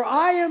the earth, for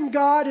I am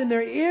God and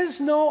there is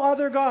no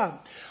other God.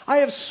 I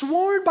have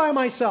sworn by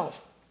myself.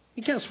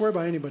 You can't swear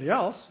by anybody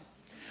else.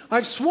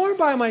 I've sworn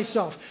by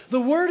myself. The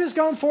word has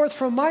gone forth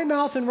from my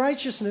mouth in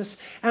righteousness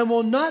and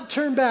will not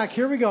turn back.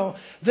 Here we go.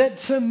 That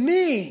to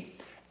me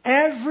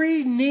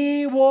every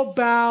knee will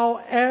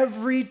bow,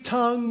 every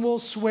tongue will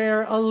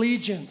swear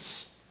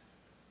allegiance.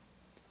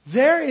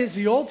 There is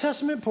the Old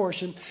Testament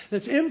portion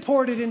that's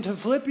imported into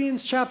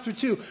Philippians chapter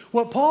 2.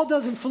 What Paul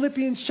does in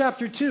Philippians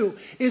chapter 2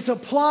 is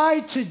apply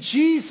to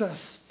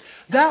Jesus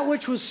that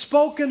which was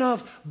spoken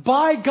of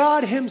by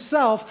God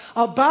Himself,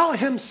 about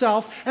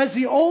Himself, as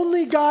the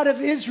only God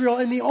of Israel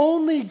and the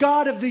only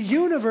God of the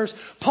universe.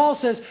 Paul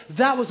says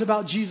that was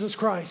about Jesus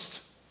Christ.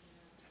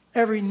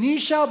 Every knee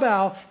shall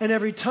bow and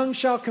every tongue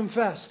shall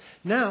confess.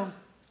 Now,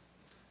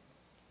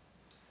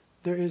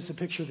 there is the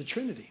picture of the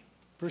Trinity.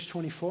 Verse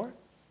 24.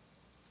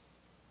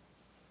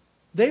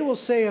 They will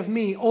say of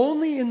me,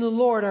 only in the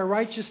Lord are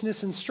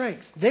righteousness and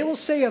strength. They will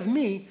say of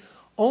me,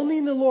 only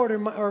in the Lord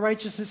are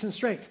righteousness and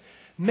strength.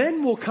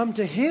 Men will come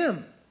to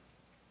Him,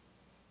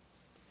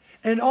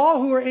 and all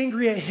who are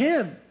angry at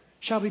Him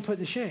shall be put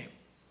to shame.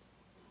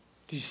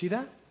 Did you see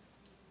that?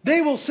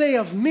 They will say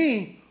of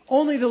me,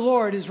 only the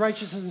Lord is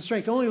righteousness and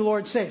strength. Only the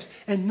Lord saves.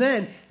 And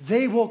then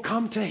they will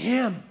come to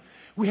Him.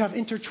 We have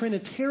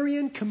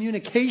intertrinitarian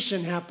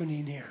communication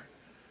happening here.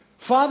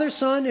 Father,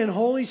 Son, and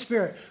Holy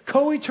Spirit.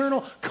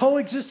 Co-eternal,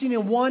 coexisting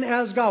in one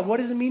as God. What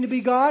does it mean to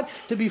be God?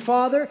 To be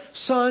Father,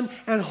 Son,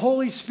 and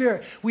Holy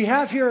Spirit. We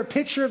have here a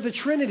picture of the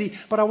Trinity,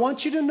 but I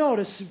want you to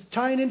notice,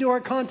 tying into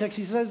our context,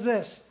 he says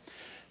this.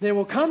 They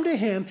will come to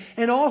Him,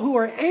 and all who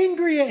are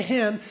angry at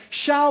Him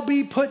shall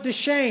be put to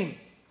shame.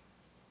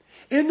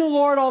 In the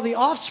Lord, all the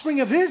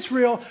offspring of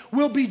Israel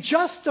will be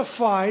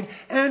justified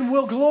and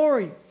will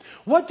glory.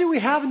 What do we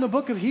have in the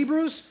book of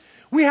Hebrews?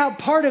 We have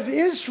part of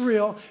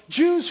Israel,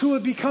 Jews who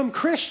have become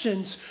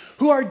Christians,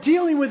 who are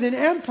dealing with an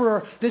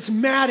emperor that's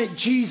mad at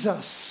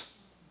Jesus.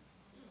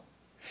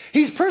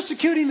 He's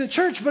persecuting the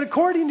church, but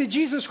according to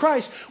Jesus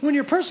Christ, when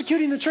you're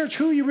persecuting the church,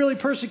 who are you really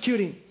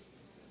persecuting?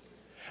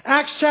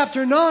 Acts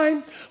chapter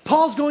 9,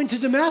 Paul's going to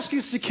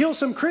Damascus to kill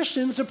some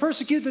Christians, to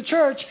persecute the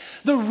church.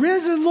 The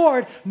risen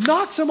Lord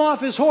knocks him off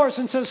his horse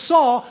and says,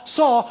 Saul,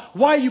 Saul,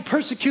 why are you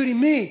persecuting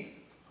me?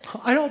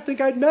 I don't think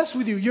I'd mess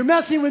with you. You're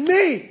messing with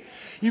me.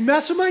 You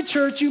mess with my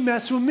church, you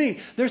mess with me.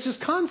 There's this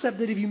concept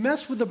that if you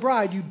mess with the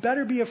bride, you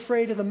better be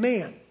afraid of the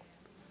man.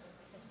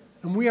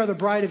 And we are the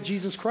bride of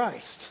Jesus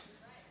Christ.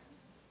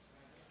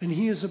 And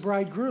He is the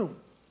bridegroom.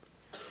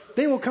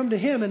 They will come to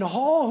Him, and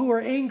all who are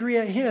angry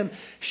at Him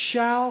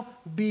shall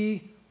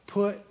be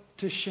put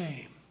to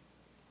shame.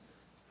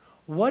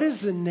 What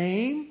is the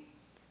name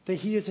that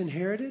He has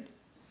inherited?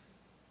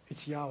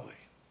 It's Yahweh,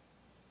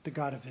 the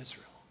God of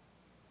Israel.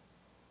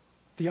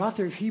 The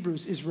author of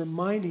Hebrews is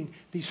reminding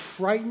these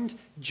frightened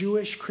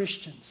Jewish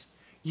Christians,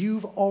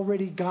 you've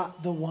already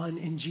got the one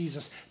in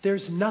Jesus.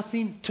 There's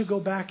nothing to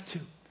go back to.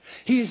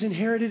 He has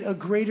inherited a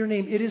greater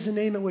name. It is a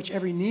name at which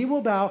every knee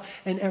will bow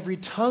and every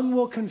tongue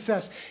will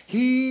confess.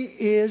 He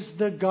is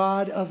the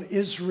God of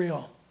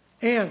Israel.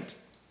 And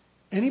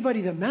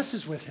anybody that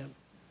messes with Him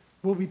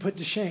will be put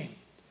to shame.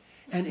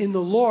 And in the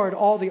Lord,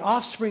 all the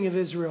offspring of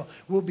Israel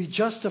will be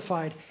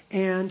justified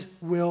and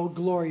will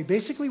glory.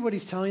 Basically what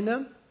He's telling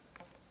them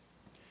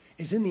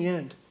is in the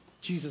end,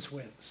 Jesus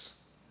wins.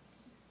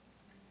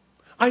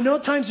 I know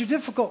times are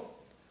difficult.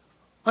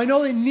 I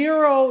know that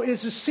Nero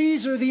is the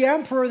Caesar, the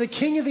emperor, the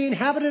king of the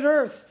inhabited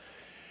earth,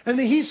 and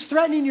that he's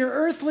threatening your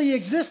earthly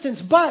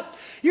existence. But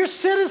your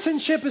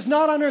citizenship is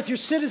not on earth. Your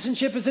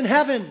citizenship is in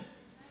heaven.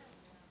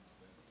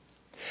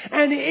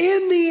 And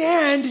in the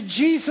end,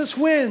 Jesus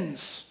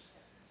wins.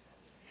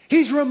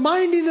 He's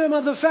reminding them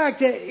of the fact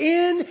that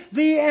in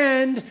the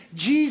end,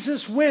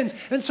 Jesus wins.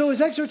 And so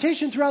his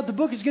exhortation throughout the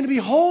book is going to be,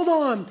 hold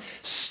on,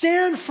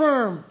 stand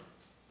firm.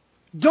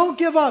 Don't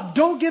give up.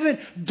 Don't give in.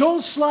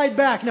 Don't slide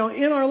back. Now,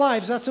 in our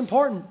lives, that's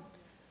important.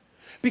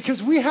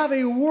 Because we have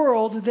a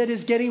world that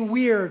is getting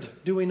weird,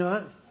 do we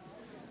not?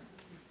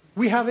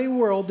 We have a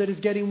world that is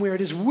getting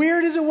weird. As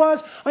weird as it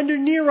was under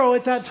Nero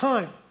at that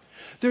time.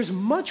 There's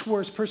much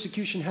worse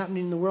persecution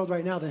happening in the world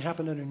right now than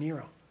happened under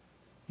Nero.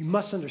 You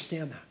must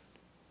understand that.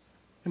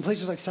 In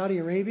places like Saudi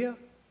Arabia,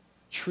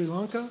 Sri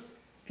Lanka,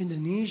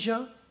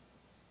 Indonesia,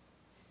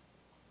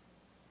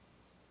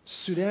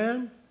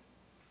 Sudan,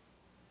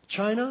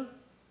 China,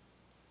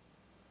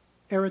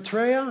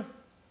 Eritrea,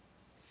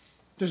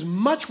 there's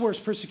much worse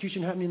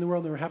persecution happening in the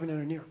world than happening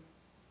under Nero.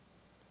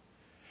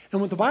 And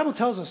what the Bible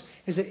tells us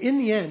is that in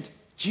the end,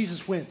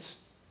 Jesus wins.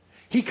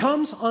 He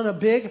comes on a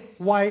big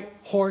white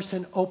horse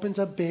and opens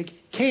a big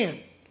can.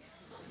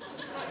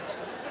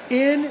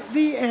 In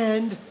the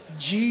end,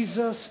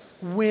 Jesus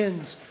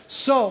wins.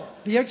 So,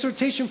 the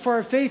exhortation for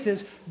our faith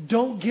is,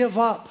 don't give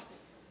up.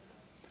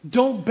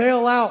 Don't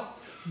bail out.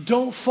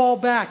 Don't fall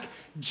back.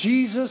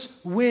 Jesus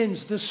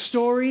wins. The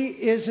story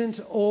isn't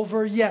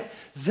over yet.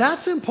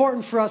 That's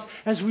important for us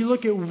as we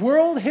look at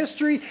world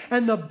history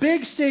and the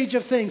big stage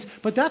of things.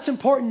 But that's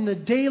important in the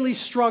daily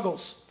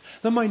struggles,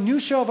 the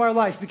minutiae of our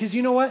life. Because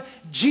you know what?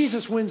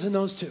 Jesus wins in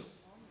those two.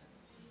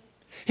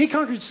 He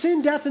conquered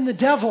sin, death, and the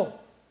devil.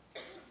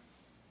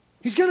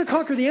 He's going to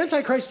conquer the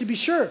Antichrist, to be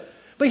sure.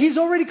 But He's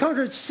already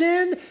conquered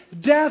sin,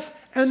 death,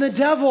 and the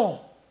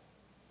devil.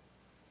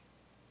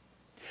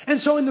 And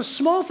so in the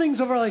small things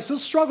of our lives,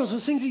 those struggles,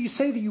 those things that you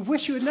say that you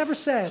wish you had never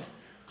said,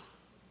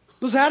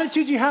 Those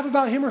attitudes you have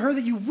about him or her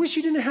that you wish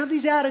you didn't have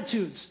these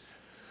attitudes.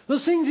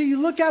 Those things that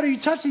you look at or you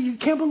touch that you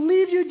can't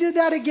believe you did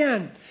that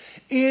again.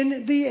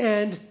 In the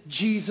end,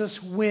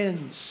 Jesus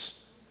wins.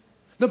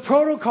 The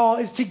protocol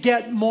is to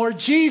get more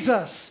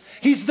Jesus.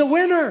 He's the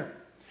winner.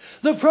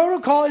 The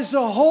protocol is to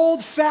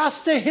hold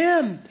fast to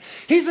him.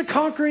 He's the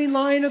conquering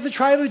lion of the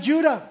tribe of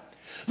Judah.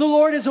 The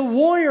Lord is a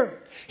warrior.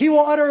 He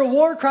will utter a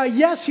war cry.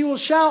 Yes, he will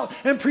shout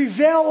and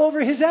prevail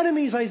over his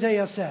enemies,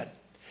 Isaiah said.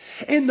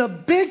 In the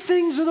big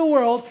things of the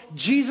world,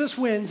 Jesus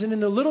wins. And in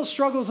the little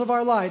struggles of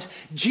our lives,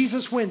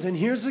 Jesus wins. And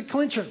here's the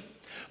clincher.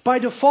 By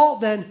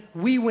default, then,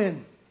 we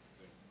win.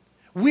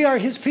 We are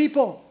his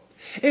people.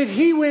 If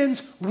he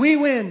wins, we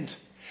win.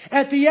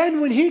 At the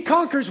end, when he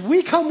conquers,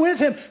 we come with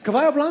him.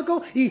 Caballo Blanco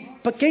y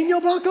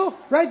Pequeño Blanco,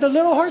 right? The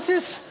little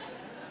horses.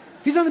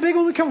 He's on the big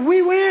one.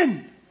 We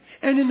win.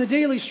 And in the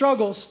daily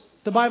struggles,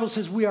 the Bible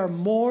says we are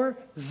more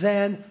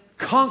than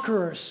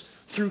conquerors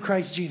through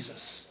Christ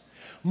Jesus.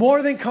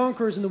 More than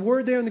conquerors. And the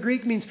word there in the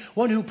Greek means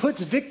one who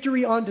puts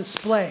victory on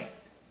display.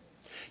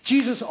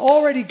 Jesus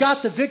already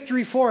got the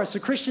victory for us. The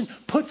Christian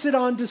puts it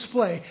on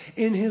display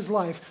in his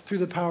life through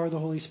the power of the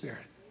Holy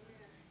Spirit.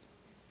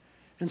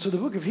 And so the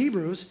book of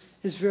Hebrews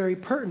is very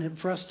pertinent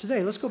for us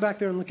today. Let's go back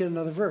there and look at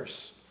another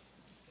verse.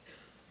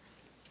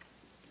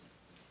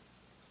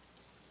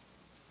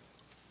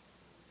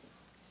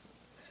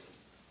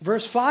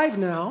 Verse 5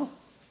 now.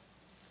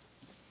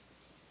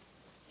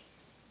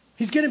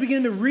 He's going to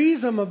begin to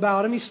reason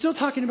about him. He's still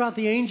talking about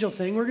the angel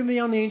thing. We're going to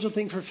be on the angel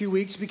thing for a few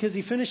weeks because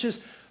he finishes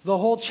the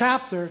whole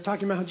chapter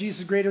talking about how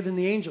Jesus is greater than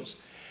the angels.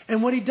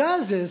 And what he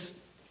does is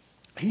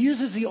he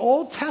uses the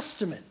Old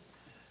Testament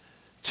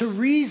to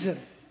reason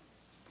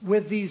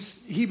with these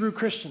Hebrew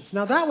Christians.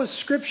 Now that was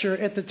scripture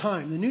at the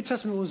time. The New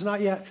Testament was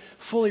not yet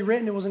fully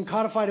written. It wasn't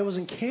codified. It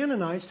wasn't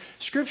canonized.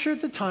 Scripture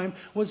at the time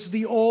was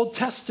the Old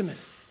Testament.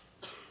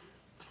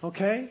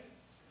 Okay?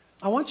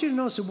 I want you to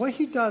notice that what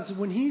he does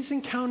when he's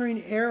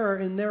encountering error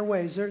in their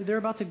ways, they're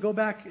about to go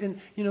back and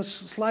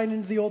slide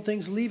into the old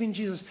things, leaving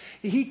Jesus.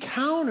 He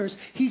counters,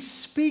 he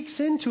speaks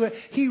into it,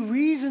 he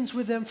reasons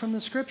with them from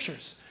the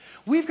scriptures.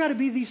 We've got to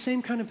be these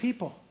same kind of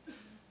people.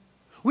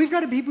 We've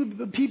got to be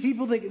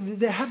people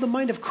that have the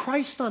mind of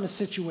Christ on a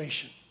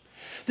situation,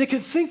 that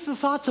could think the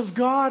thoughts of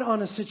God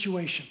on a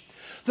situation.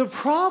 The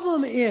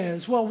problem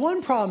is,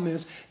 one problem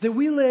is that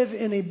we live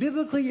in a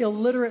biblically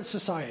illiterate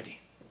society.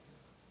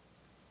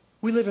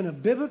 We live in a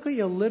biblically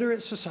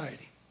illiterate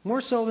society, more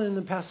so than in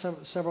the past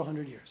several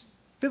hundred years.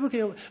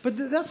 But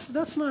that's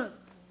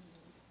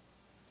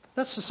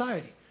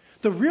society.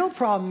 The real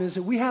problem is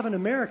that we have in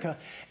America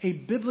a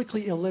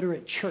biblically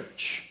illiterate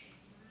church.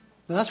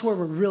 Now that's where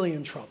we're really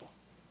in trouble.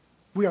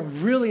 We are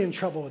really in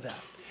trouble with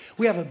that.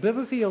 We have a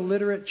biblically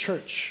illiterate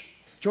church.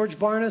 George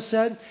Barna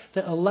said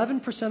that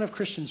 11% of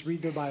Christians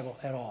read their Bible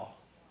at all.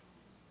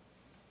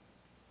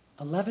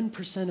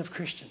 11% of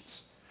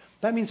Christians.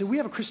 That means that we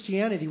have a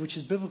Christianity which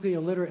is biblically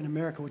illiterate in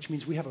America, which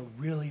means we have a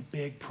really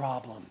big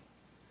problem.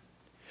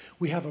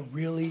 We have a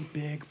really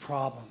big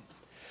problem.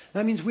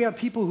 That means we have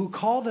people who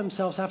call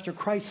themselves after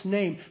Christ's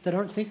name that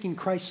aren't thinking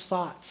Christ's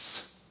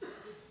thoughts,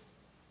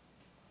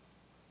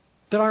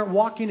 that aren't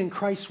walking in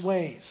Christ's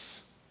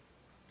ways,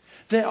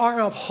 that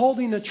aren't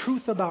upholding the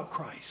truth about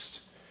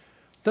Christ,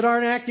 that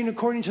aren't acting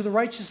according to the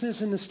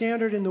righteousness and the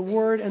standard and the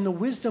word and the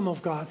wisdom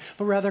of God,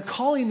 but rather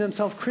calling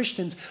themselves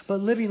Christians but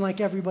living like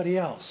everybody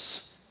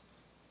else.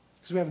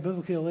 Because we have a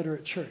biblically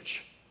illiterate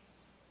church.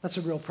 That's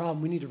a real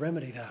problem. We need to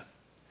remedy that.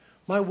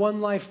 My one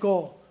life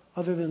goal,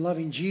 other than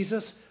loving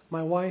Jesus,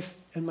 my wife,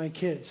 and my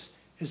kids,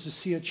 is to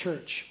see a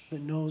church that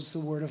knows the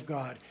Word of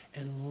God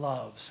and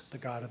loves the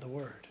God of the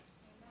Word.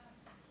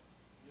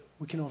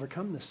 We can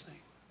overcome this thing.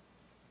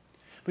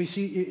 But you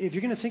see, if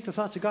you're going to think the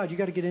thoughts of God, you've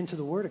got to get into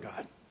the Word of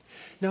God.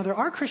 Now, there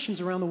are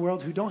Christians around the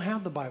world who don't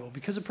have the Bible.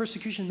 Because of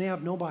persecution, they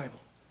have no Bible.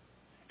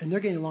 And they're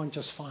getting along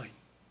just fine.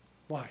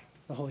 Why?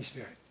 The Holy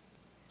Spirit.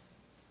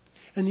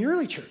 And the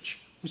early church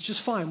was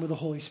just fine with the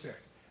Holy Spirit.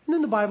 And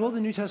then the Bible, the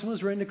New Testament,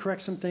 was written to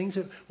correct some things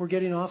that were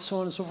getting off,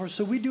 so on and so forth.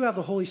 So we do have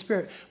the Holy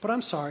Spirit. But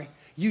I'm sorry,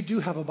 you do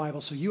have a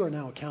Bible, so you are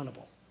now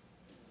accountable.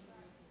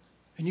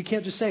 And you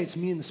can't just say it's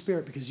me and the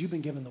Spirit because you've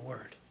been given the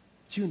Word.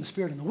 It's you and the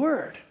Spirit and the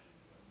Word.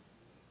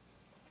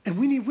 And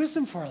we need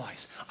wisdom for our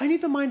lives. I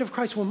need the mind of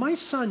Christ. When my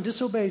son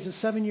disobeys at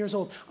 7 years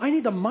old, I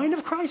need the mind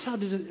of Christ, how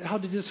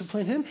to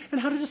discipline him and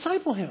how to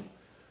disciple him.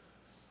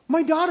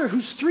 My daughter,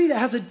 who's 3, that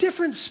has a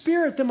different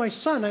spirit than my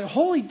son, a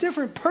wholly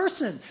different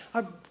person.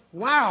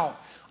 Wow.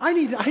 I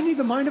need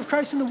the mind of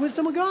Christ and the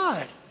wisdom of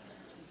God.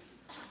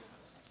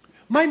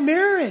 My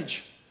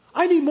marriage.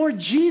 I need more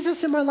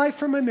Jesus in my life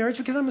for my marriage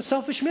because I'm a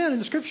selfish man. And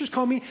the scriptures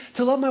call me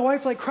to love my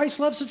wife like Christ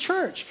loves the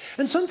church.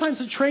 And sometimes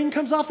the train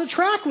comes off the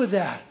track with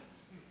that.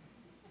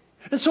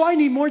 And so I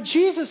need more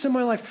Jesus in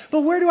my life.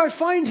 But where do I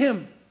find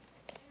him?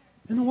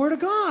 In the Word of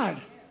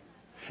God.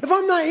 If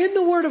I'm not in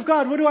the Word of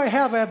God, what do I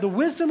have? I have the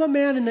wisdom of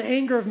man and the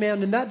anger of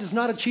man, and that does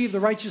not achieve the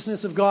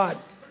righteousness of God.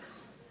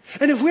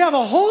 And if we have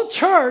a whole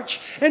church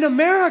in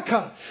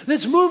America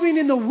that's moving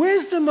in the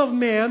wisdom of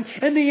man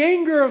and the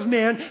anger of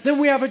man, then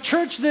we have a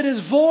church that is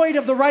void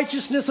of the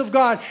righteousness of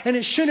God, and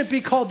it shouldn't be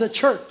called the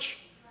church.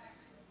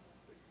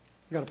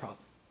 We've got a problem.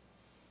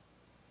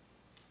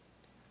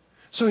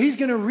 So he's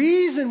going to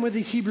reason with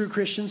these Hebrew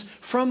Christians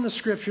from the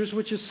Scriptures,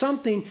 which is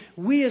something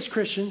we as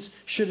Christians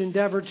should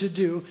endeavor to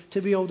do,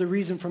 to be able to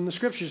reason from the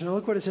Scriptures. Now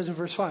look what it says in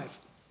verse 5.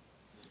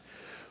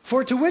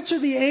 For to which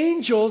of the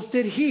angels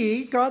did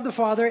he, God the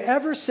Father,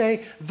 ever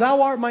say,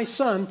 Thou art my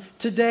Son,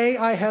 today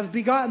I have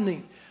begotten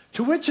thee?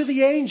 To which of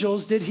the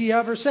angels did he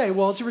ever say?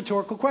 Well, it's a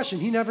rhetorical question.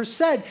 He never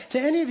said to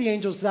any of the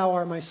angels, Thou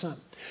art my Son.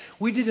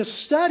 We did a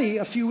study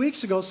a few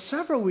weeks ago,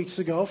 several weeks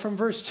ago, from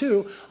verse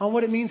 2 on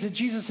what it means that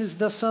Jesus is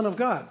the Son of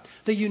God,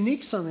 the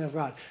unique Son of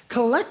God.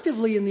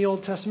 Collectively in the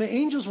Old Testament,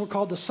 angels were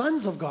called the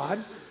sons of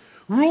God.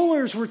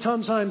 Rulers were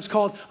sometimes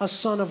called a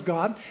son of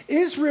God.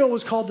 Israel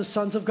was called the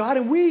sons of God,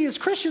 and we as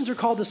Christians are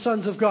called the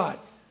sons of God.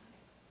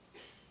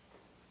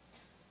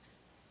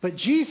 But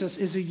Jesus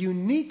is a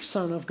unique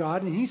Son of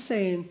God, and he's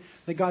saying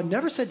that God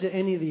never said to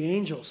any of the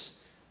angels,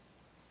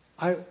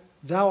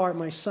 Thou art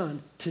my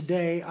Son,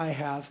 today I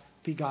have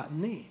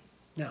begotten thee.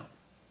 Now,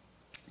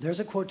 there's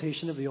a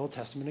quotation of the Old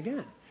Testament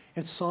again.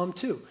 It's Psalm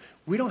 2.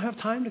 We don't have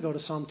time to go to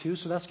Psalm 2,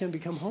 so that's going to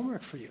become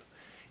homework for you.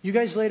 You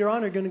guys later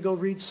on are going to go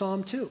read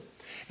Psalm 2.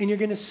 And you're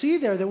going to see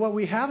there that what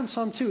we have in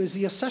Psalm 2 is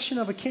the accession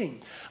of a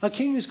king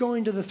who's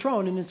going to the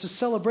throne, and it's a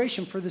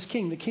celebration for this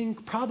king, the king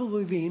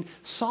probably being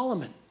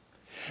Solomon.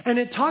 And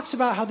it talks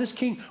about how this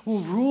king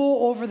will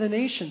rule over the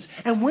nations.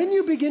 And when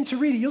you begin to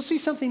read it, you'll see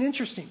something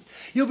interesting.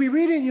 You'll be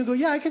reading and you'll go,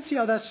 yeah, I can see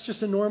how that's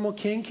just a normal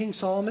king, King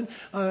Solomon,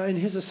 and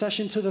his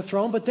accession to the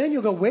throne. But then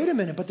you'll go, wait a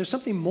minute, but there's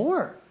something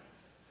more.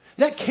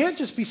 That can't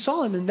just be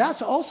Solomon.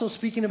 That's also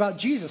speaking about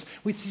Jesus.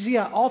 We see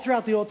that all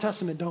throughout the Old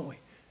Testament, don't we?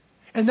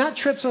 And that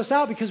trips us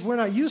out because we're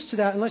not used to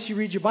that unless you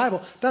read your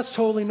Bible. That's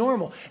totally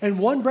normal. And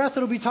one breath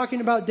it'll be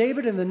talking about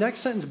David, and the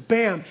next sentence,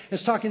 bam,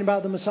 it's talking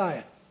about the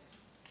Messiah.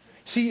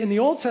 See, in the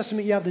Old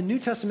Testament, you have the New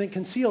Testament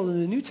concealed.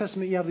 In the New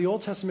Testament, you have the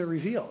Old Testament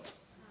revealed.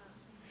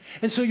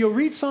 And so you'll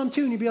read Psalm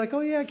 2 and you'll be like,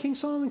 oh yeah, King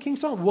Solomon, King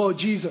Solomon. Whoa,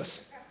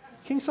 Jesus.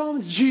 King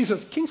Solomon's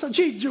Jesus. King Solomon,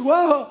 Jesus,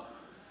 whoa.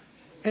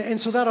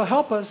 And so that'll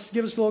help us,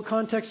 give us a little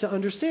context to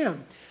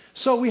understand.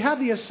 So we have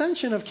the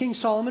ascension of King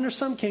Solomon or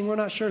some king. We're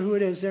not sure who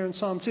it is there in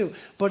Psalm 2.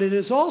 But it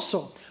is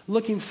also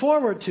looking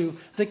forward to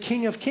the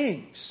King of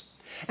Kings.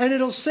 And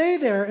it'll say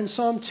there in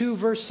Psalm 2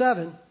 verse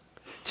 7,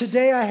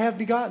 Today I have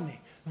begotten thee.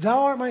 Thou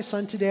art my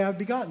Son, today I have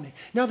begotten thee.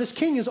 Now this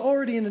king is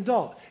already an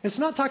adult. It's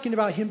not talking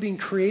about him being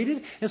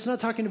created. It's not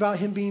talking about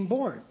him being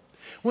born.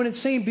 When it's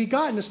saying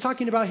begotten, it's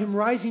talking about him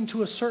rising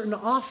to a certain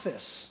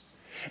office.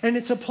 And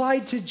it's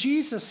applied to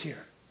Jesus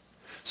here.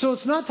 So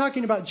it's not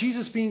talking about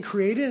Jesus being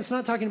created. It's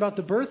not talking about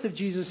the birth of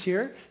Jesus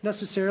here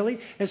necessarily.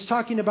 It's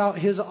talking about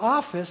his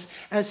office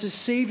as the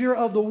Savior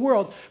of the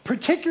world,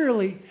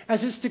 particularly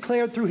as it's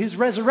declared through his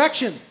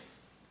resurrection.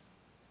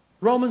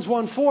 Romans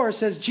 1:4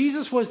 says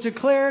Jesus was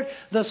declared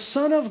the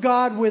Son of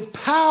God with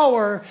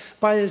power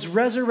by his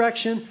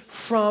resurrection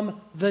from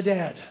the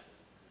dead.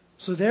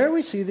 So there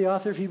we see the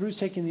author of Hebrews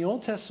taking the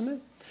Old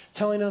Testament,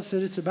 telling us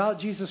that it's about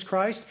Jesus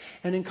Christ.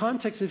 And in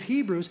context of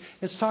Hebrews,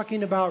 it's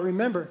talking about,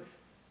 remember,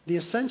 the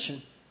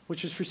ascension,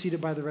 which was preceded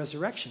by the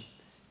resurrection.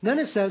 Then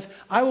it says,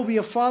 I will be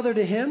a father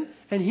to him,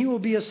 and he will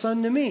be a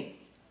son to me.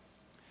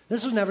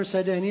 This was never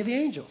said to any of the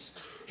angels.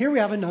 Here we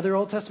have another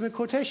Old Testament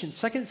quotation.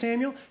 2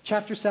 Samuel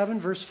chapter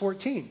 7, verse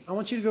 14. I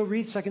want you to go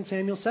read 2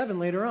 Samuel 7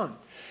 later on.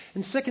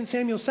 In 2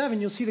 Samuel 7,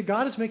 you'll see that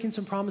God is making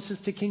some promises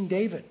to King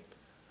David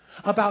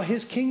about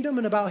his kingdom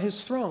and about his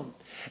throne.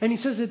 And he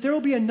says that there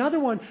will be another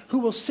one who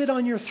will sit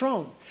on your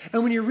throne.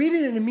 And when you're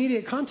reading it in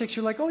immediate context,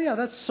 you're like, oh yeah,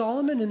 that's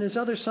Solomon and his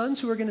other sons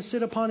who are going to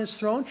sit upon his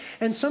throne.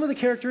 And some of the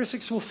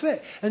characteristics will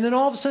fit. And then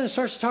all of a sudden it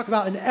starts to talk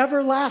about an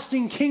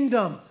everlasting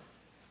kingdom.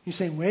 You're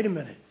saying, wait a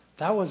minute,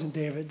 that wasn't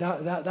David.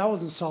 That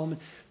wasn't Solomon.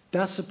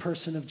 That's the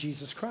person of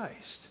Jesus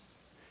Christ.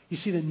 You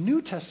see, the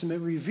New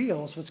Testament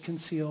reveals what's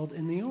concealed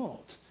in the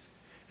Old.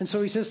 And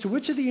so he says, to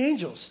which of the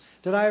angels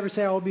did I ever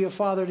say I will be a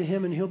father to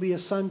him and he'll be a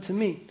son to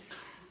me?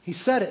 He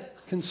said it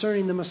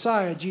concerning the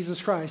Messiah,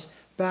 Jesus Christ,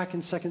 back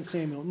in 2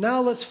 Samuel.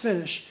 Now let's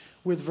finish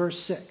with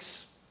verse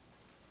 6.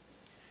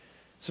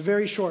 It's a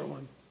very short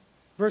one.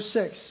 Verse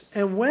 6.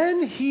 And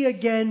when he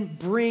again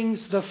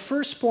brings the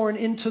firstborn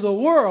into the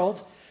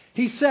world,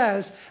 he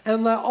says,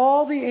 and let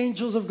all the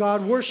angels of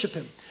God worship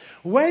him.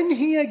 When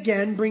he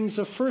again brings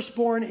the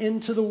firstborn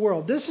into the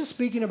world. This is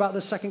speaking about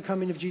the second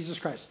coming of Jesus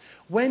Christ.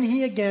 When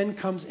he again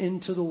comes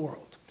into the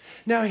world.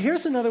 Now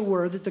here's another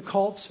word that the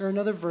cults, or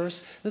another verse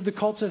that the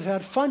cults have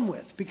had fun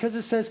with. Because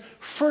it says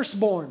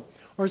firstborn.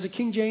 Or as the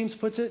King James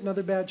puts it,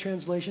 another bad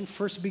translation,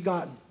 first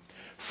begotten.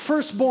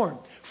 Firstborn.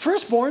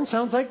 Firstborn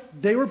sounds like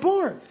they were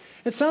born.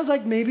 It sounds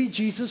like maybe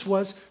Jesus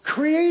was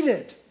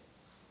created.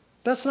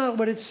 That's not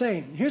what it's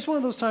saying. Here's one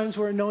of those times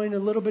where knowing a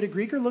little bit of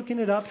Greek or looking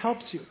it up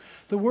helps you.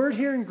 The word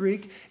here in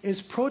Greek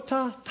is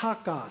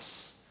prototokos.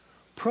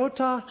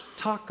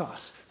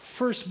 Prototokos.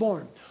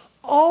 Firstborn.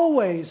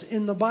 Always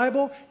in the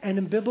Bible and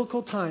in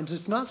biblical times.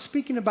 It's not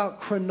speaking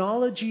about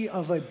chronology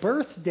of a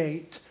birth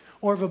date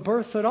or of a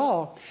birth at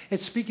all.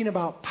 It's speaking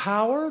about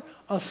power,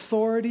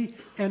 authority,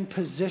 and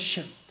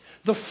position.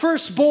 The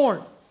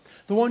firstborn,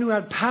 the one who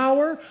had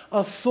power,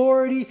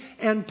 authority,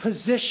 and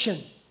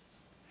position.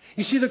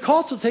 You see, the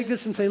cults will take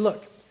this and say,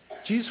 look,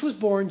 Jesus was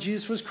born,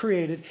 Jesus was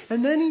created,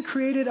 and then he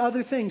created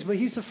other things, but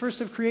he's the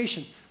first of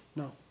creation.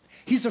 No.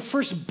 He's the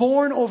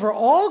firstborn over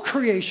all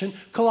creation,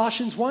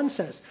 Colossians 1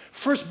 says.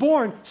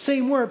 Firstborn,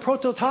 same word,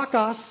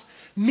 prototokos,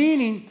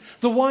 meaning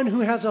the one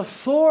who has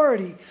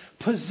authority,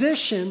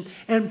 position,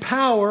 and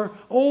power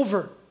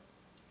over.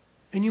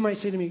 And you might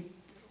say to me,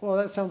 well,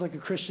 that sounds like a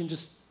Christian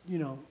just,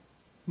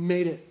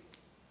 made it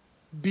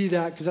be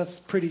that because that's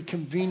pretty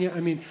convenient. I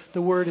mean,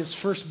 the word is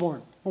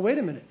firstborn. Well, wait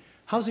a minute.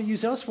 How's it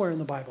used elsewhere in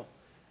the Bible?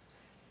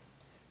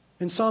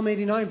 In Psalm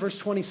 89, verse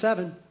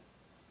 27,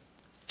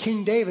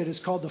 King David is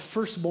called the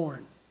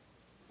firstborn.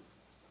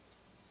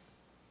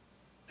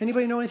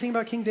 Anybody know anything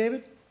about King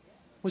David?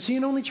 Was he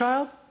an only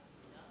child?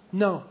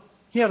 No.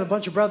 He had a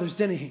bunch of brothers,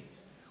 didn't he?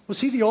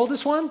 Was he the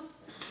oldest one?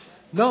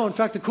 No. In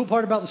fact, the cool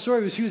part about the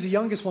story was he was the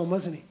youngest one,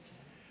 wasn't he?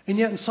 And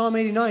yet in Psalm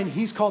 89,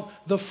 he's called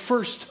the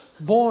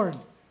firstborn.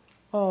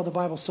 Oh, the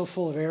Bible's so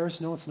full of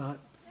errors. No, it's not.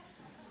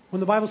 When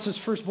the Bible says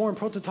firstborn,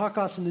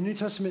 prototokos in the New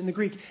Testament in the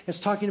Greek, it's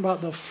talking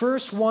about the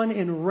first one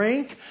in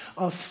rank,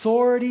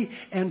 authority,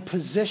 and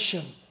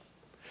position.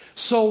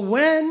 So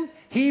when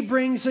he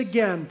brings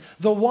again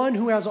the one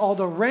who has all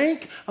the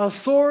rank,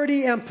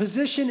 authority, and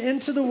position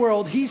into the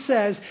world, he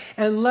says,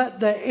 and let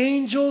the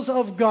angels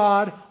of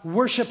God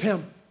worship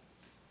him.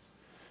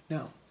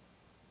 Now,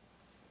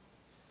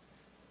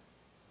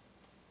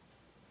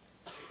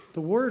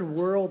 the word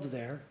world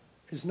there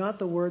is not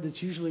the word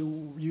that's usually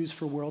used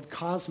for world,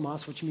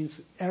 cosmos, which means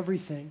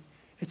everything.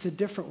 It's a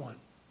different one.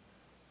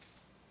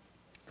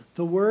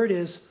 The word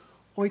is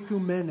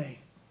oikumene.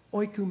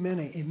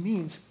 Oikumene. It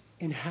means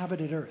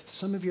inhabited earth.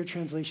 Some of your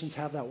translations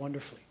have that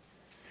wonderfully.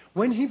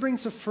 When he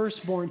brings the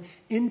firstborn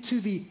into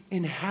the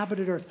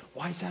inhabited earth,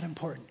 why is that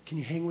important? Can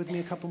you hang with me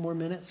a couple more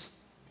minutes?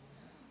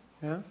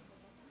 Yeah?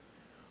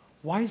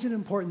 Why is it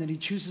important that he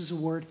chooses the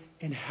word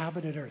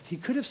inhabited earth? He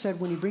could have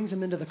said when he brings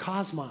them into the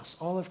cosmos,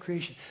 all of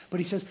creation. But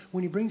he says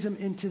when he brings them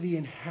into the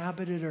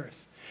inhabited earth.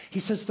 He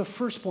says the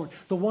firstborn,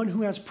 the one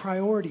who has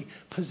priority,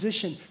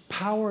 position,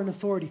 power, and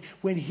authority.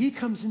 When he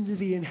comes into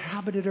the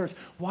inhabited earth,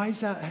 why is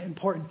that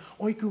important?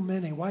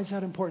 Oikumene, why is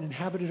that important?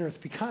 Inhabited earth.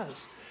 Because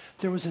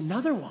there was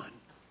another one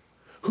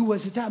who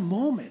was at that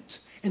moment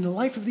in the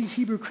life of these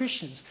Hebrew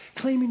Christians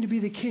claiming to be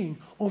the king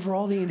over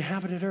all the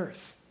inhabited earth.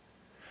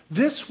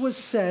 This was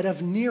said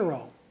of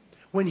Nero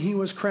when he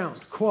was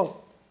crowned.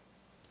 Quote,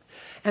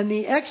 and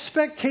the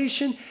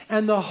expectation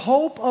and the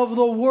hope of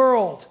the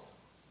world,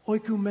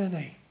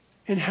 oikumene,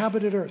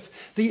 inhabited earth.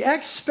 The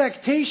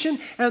expectation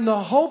and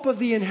the hope of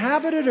the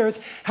inhabited earth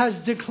has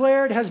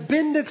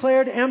been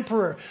declared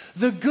emperor.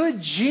 The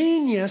good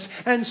genius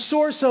and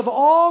source of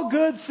all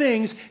good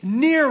things,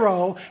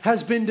 Nero,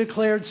 has been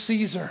declared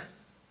Caesar.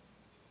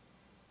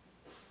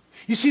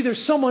 You see,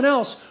 there's someone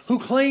else who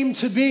claimed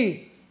to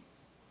be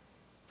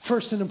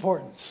first in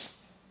importance,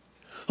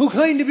 who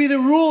claimed to be the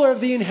ruler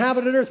of the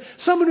inhabited earth,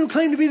 someone who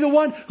claimed to be the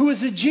one who is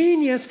the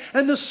genius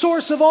and the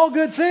source of all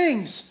good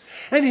things.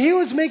 And he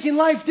was making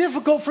life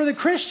difficult for the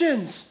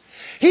Christians.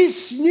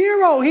 He's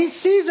Nero, he's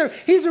Caesar,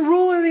 he's the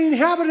ruler of the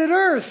inhabited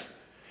earth.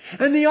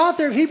 And the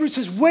author of Hebrews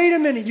says, wait a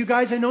minute, you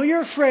guys, I know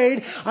you're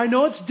afraid, I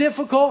know it's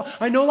difficult,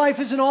 I know life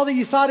isn't all that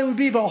you thought it would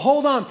be, but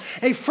hold on.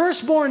 A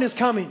firstborn is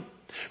coming.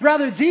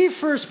 Rather, the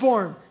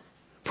firstborn.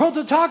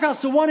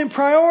 Prototokos, the one in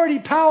priority,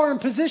 power,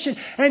 and position.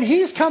 And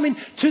he's coming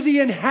to the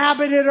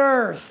inhabited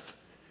earth.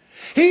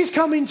 He's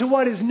coming to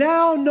what is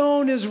now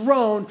known as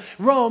Rome,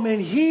 and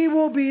he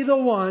will be the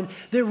one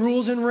that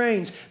rules and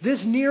reigns.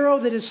 This Nero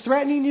that is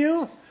threatening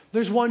you,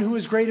 there's one who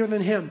is greater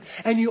than him.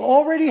 And you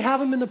already have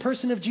him in the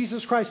person of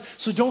Jesus Christ.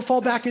 So don't fall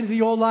back into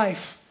the old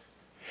life.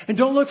 And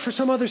don't look for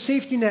some other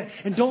safety net.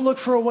 And don't look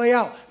for a way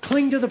out.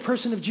 Cling to the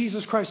person of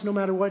Jesus Christ no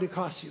matter what it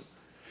costs you.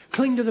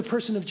 Cling to the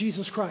person of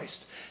Jesus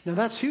Christ. Now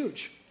that's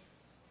huge.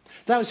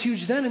 That was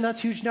huge then and that's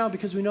huge now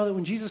because we know that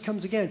when Jesus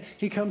comes again,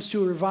 he comes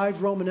to a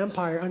revived Roman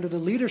Empire under the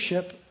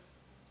leadership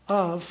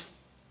of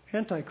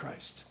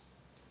Antichrist.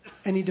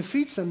 And he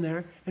defeats them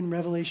there in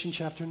Revelation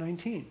chapter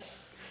 19.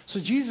 So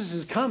Jesus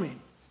is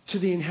coming to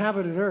the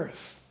inhabited earth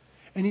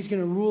and he's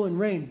going to rule and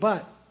reign.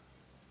 But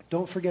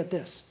don't forget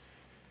this.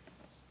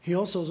 He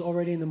also is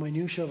already in the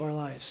minutiae of our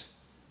lives.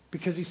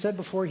 Because he said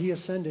before he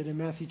ascended in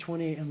Matthew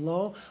 28, and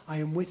lo, I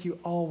am with you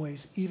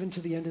always, even to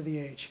the end of the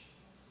age.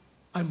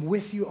 I'm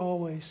with you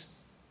always.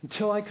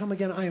 Until I come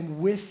again, I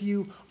am with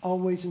you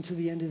always into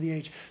the end of the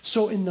age.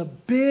 So in the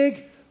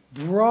big,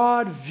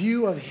 broad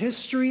view of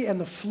history and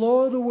the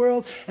flow of the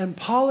world and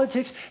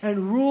politics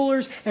and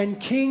rulers and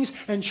kings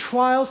and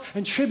trials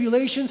and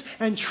tribulations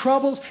and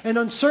troubles and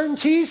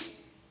uncertainties,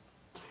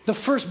 the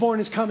firstborn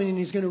is coming and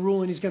he's going to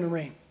rule and he's going to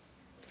reign.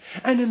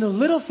 And in the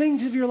little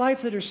things of your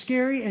life that are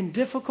scary and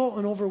difficult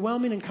and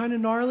overwhelming and kind of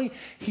gnarly,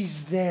 He's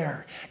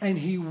there. And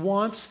He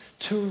wants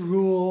to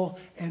rule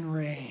and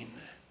reign.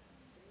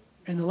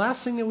 And the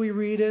last thing that we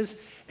read is,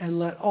 and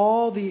let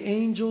all the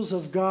angels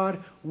of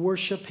God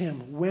worship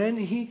Him. When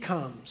He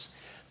comes,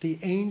 the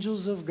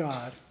angels of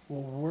God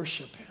will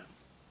worship Him.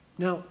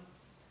 Now,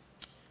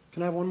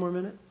 can I have one more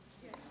minute?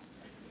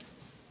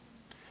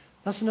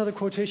 That's another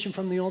quotation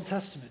from the Old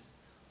Testament.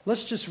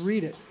 Let's just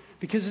read it,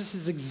 because this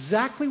is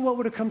exactly what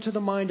would have come to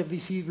the mind of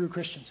these Hebrew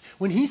Christians.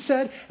 When He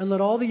said, and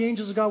let all the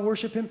angels of God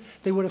worship Him,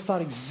 they would have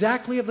thought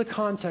exactly of the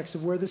context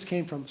of where this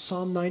came from.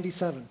 Psalm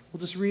 97.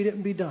 We'll just read it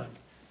and be done.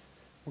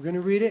 We're going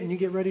to read it and you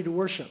get ready to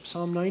worship.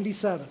 Psalm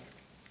 97.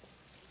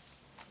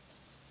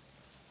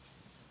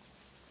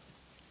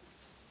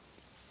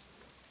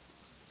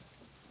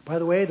 By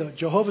the way, the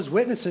Jehovah's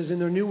Witnesses in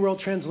their New World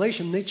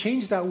Translation, they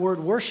changed that word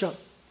worship.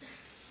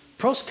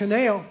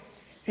 Proskuneo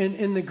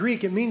in the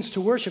Greek, it means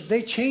to worship.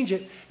 They change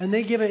it and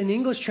they give it an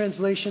English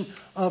translation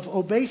of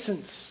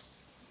obeisance,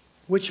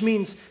 which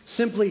means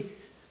simply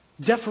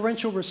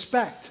deferential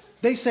respect.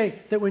 They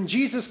say that when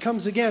Jesus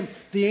comes again,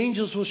 the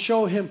angels will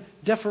show Him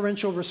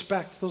deferential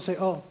respect. They'll say,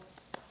 oh,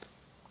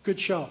 good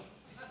show.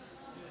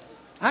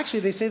 Actually,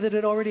 they say that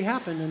it already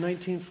happened in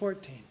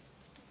 1914.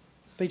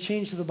 They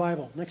changed the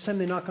Bible. Next time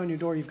they knock on your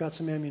door, you've got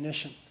some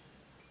ammunition.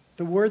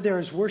 The word there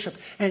is worship.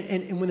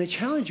 And when they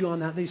challenge you on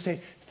that, they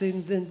say,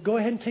 then go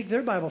ahead and take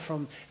their Bible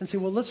from them and say,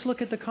 well, let's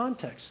look at the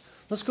context.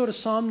 Let's go to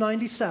Psalm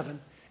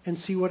 97 and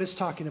see what it's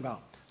talking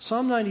about.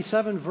 Psalm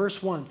 97,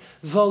 verse 1.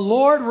 The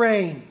Lord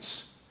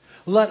reigns.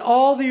 Let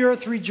all the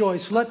earth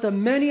rejoice. Let the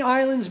many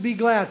islands be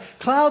glad.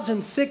 Clouds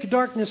and thick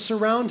darkness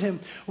surround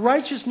Him.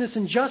 Righteousness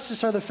and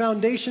justice are the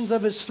foundations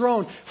of His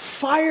throne.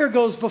 Fire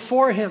goes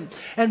before Him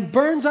and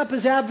burns up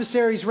His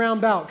adversaries round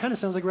about. Kind of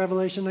sounds like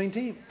Revelation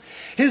 19.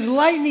 His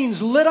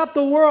lightnings lit up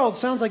the world.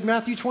 Sounds like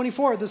Matthew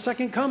 24, the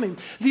second coming.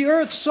 The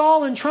earth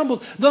saw and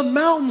trembled. The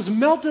mountains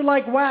melted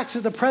like wax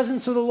at the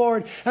presence of the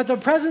Lord. At the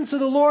presence of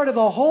the Lord of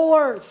the whole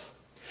earth.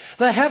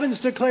 The heavens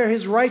declare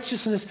His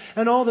righteousness,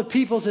 and all the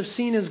peoples have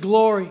seen His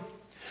glory.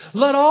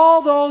 Let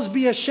all those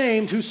be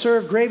ashamed who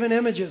serve graven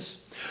images,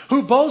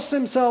 who boast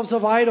themselves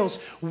of idols.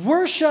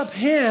 Worship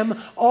Him,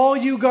 all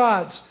you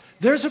gods.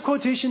 There's a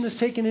quotation that's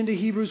taken into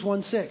Hebrews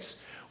 1:6.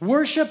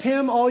 Worship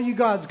Him, all you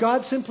gods.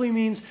 God simply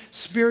means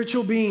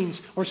spiritual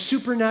beings or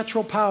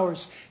supernatural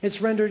powers.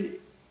 It's rendered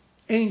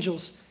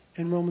angels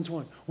in Romans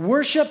 1.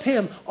 Worship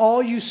Him,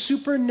 all you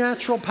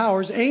supernatural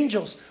powers,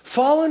 angels,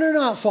 fallen or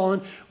not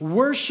fallen.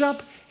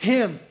 Worship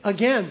Him.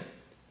 Again,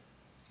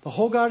 the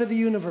whole God of the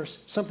universe,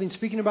 something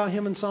speaking about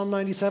Him in Psalm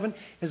 97,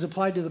 is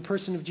applied to the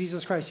person of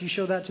Jesus Christ. You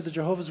show that to the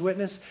Jehovah's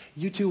Witness,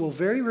 you too will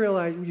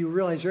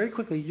realize very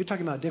quickly you're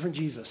talking about a different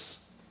Jesus.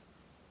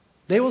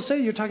 They will say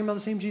you're talking about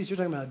the same Jesus. You're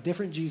talking about a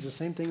different Jesus.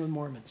 Same thing with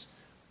Mormons.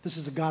 This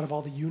is the God of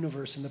all the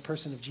universe in the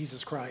person of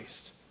Jesus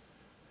Christ.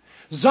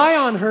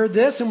 Zion heard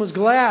this and was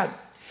glad.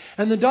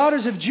 And the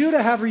daughters of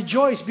Judah have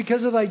rejoiced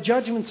because of Thy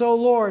judgments, O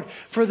Lord.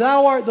 For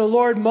Thou art the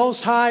Lord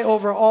most high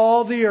over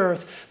all the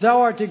earth.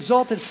 Thou art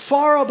exalted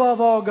far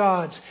above all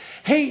gods.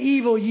 Hate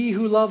evil, ye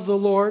who love the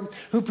Lord,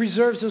 who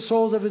preserves the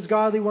souls of His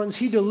godly ones.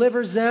 He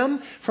delivers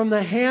them from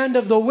the hand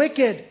of the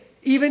wicked,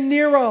 even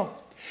Nero.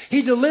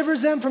 He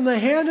delivers them from the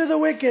hand of the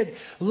wicked.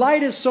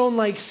 Light is sown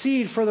like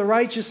seed for the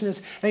righteousness,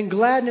 and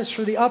gladness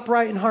for the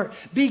upright in heart.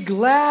 Be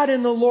glad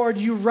in the Lord,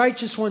 you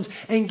righteous ones,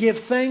 and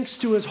give thanks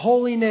to His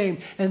holy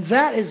name. And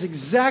that is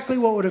exactly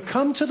what would have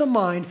come to the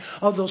mind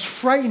of those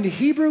frightened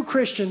Hebrew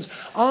Christians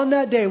on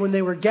that day when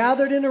they were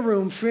gathered in a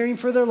room fearing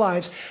for their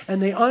lives,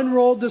 and they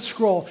unrolled the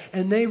scroll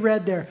and they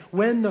read there,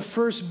 when the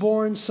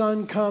firstborn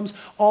son comes,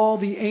 all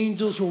the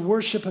angels will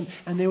worship Him,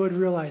 and they would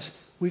realize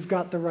we've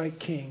got the right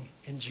King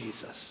in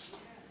Jesus.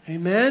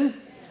 Amen?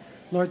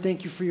 Lord,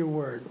 thank You for Your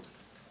word.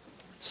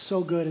 It's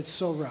so good. It's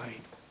so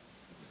right.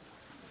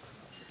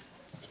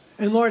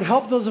 And Lord,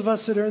 help those of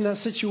us that are in that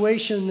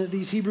situation that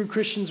these Hebrew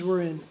Christians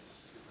were in,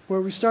 where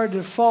we started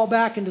to fall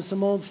back into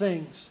some old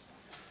things.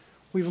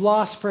 We've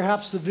lost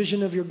perhaps the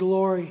vision of Your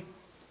glory.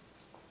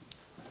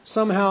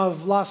 Somehow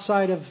have lost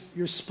sight of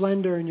Your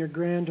splendor and Your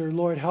grandeur.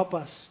 Lord, help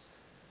us.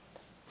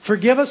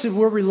 Forgive us if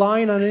we're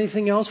relying on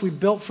anything else. We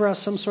built for us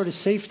some sort of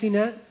safety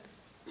net.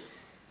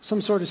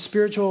 Some sort of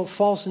spiritual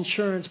false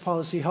insurance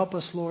policy. Help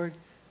us, Lord.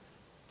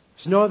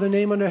 There's no other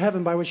name under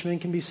heaven by which men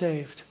can be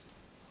saved.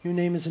 Your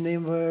name is the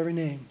name of every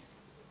name.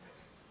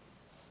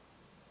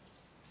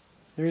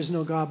 There is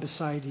no God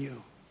beside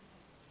You.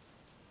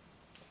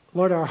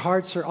 Lord, our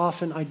hearts are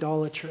often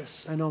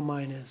idolatrous. I know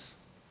mine is.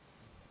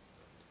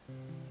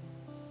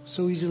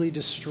 So easily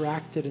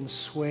distracted and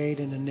swayed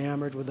and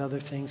enamored with other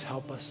things.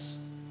 Help us.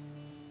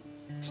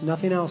 There's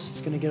nothing else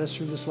that's going to get us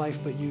through this life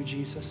but You,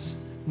 Jesus.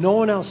 No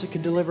one else that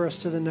can deliver us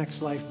to the next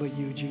life but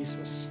You,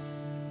 Jesus.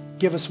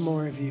 Give us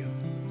more of You.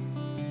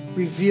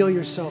 Reveal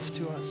Yourself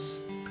to us.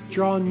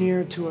 Draw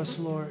near to us,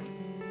 Lord.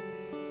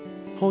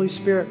 Holy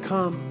Spirit,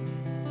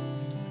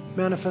 come.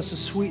 Manifest the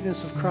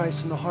sweetness of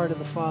Christ in the heart of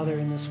the Father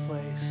in this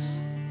place.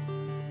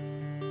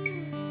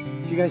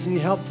 If you guys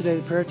need help today,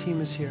 the prayer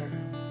team is here.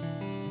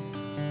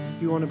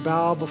 you want to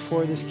bow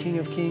before this King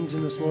of Kings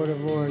and this Lord of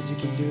Lords, you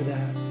can do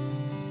that.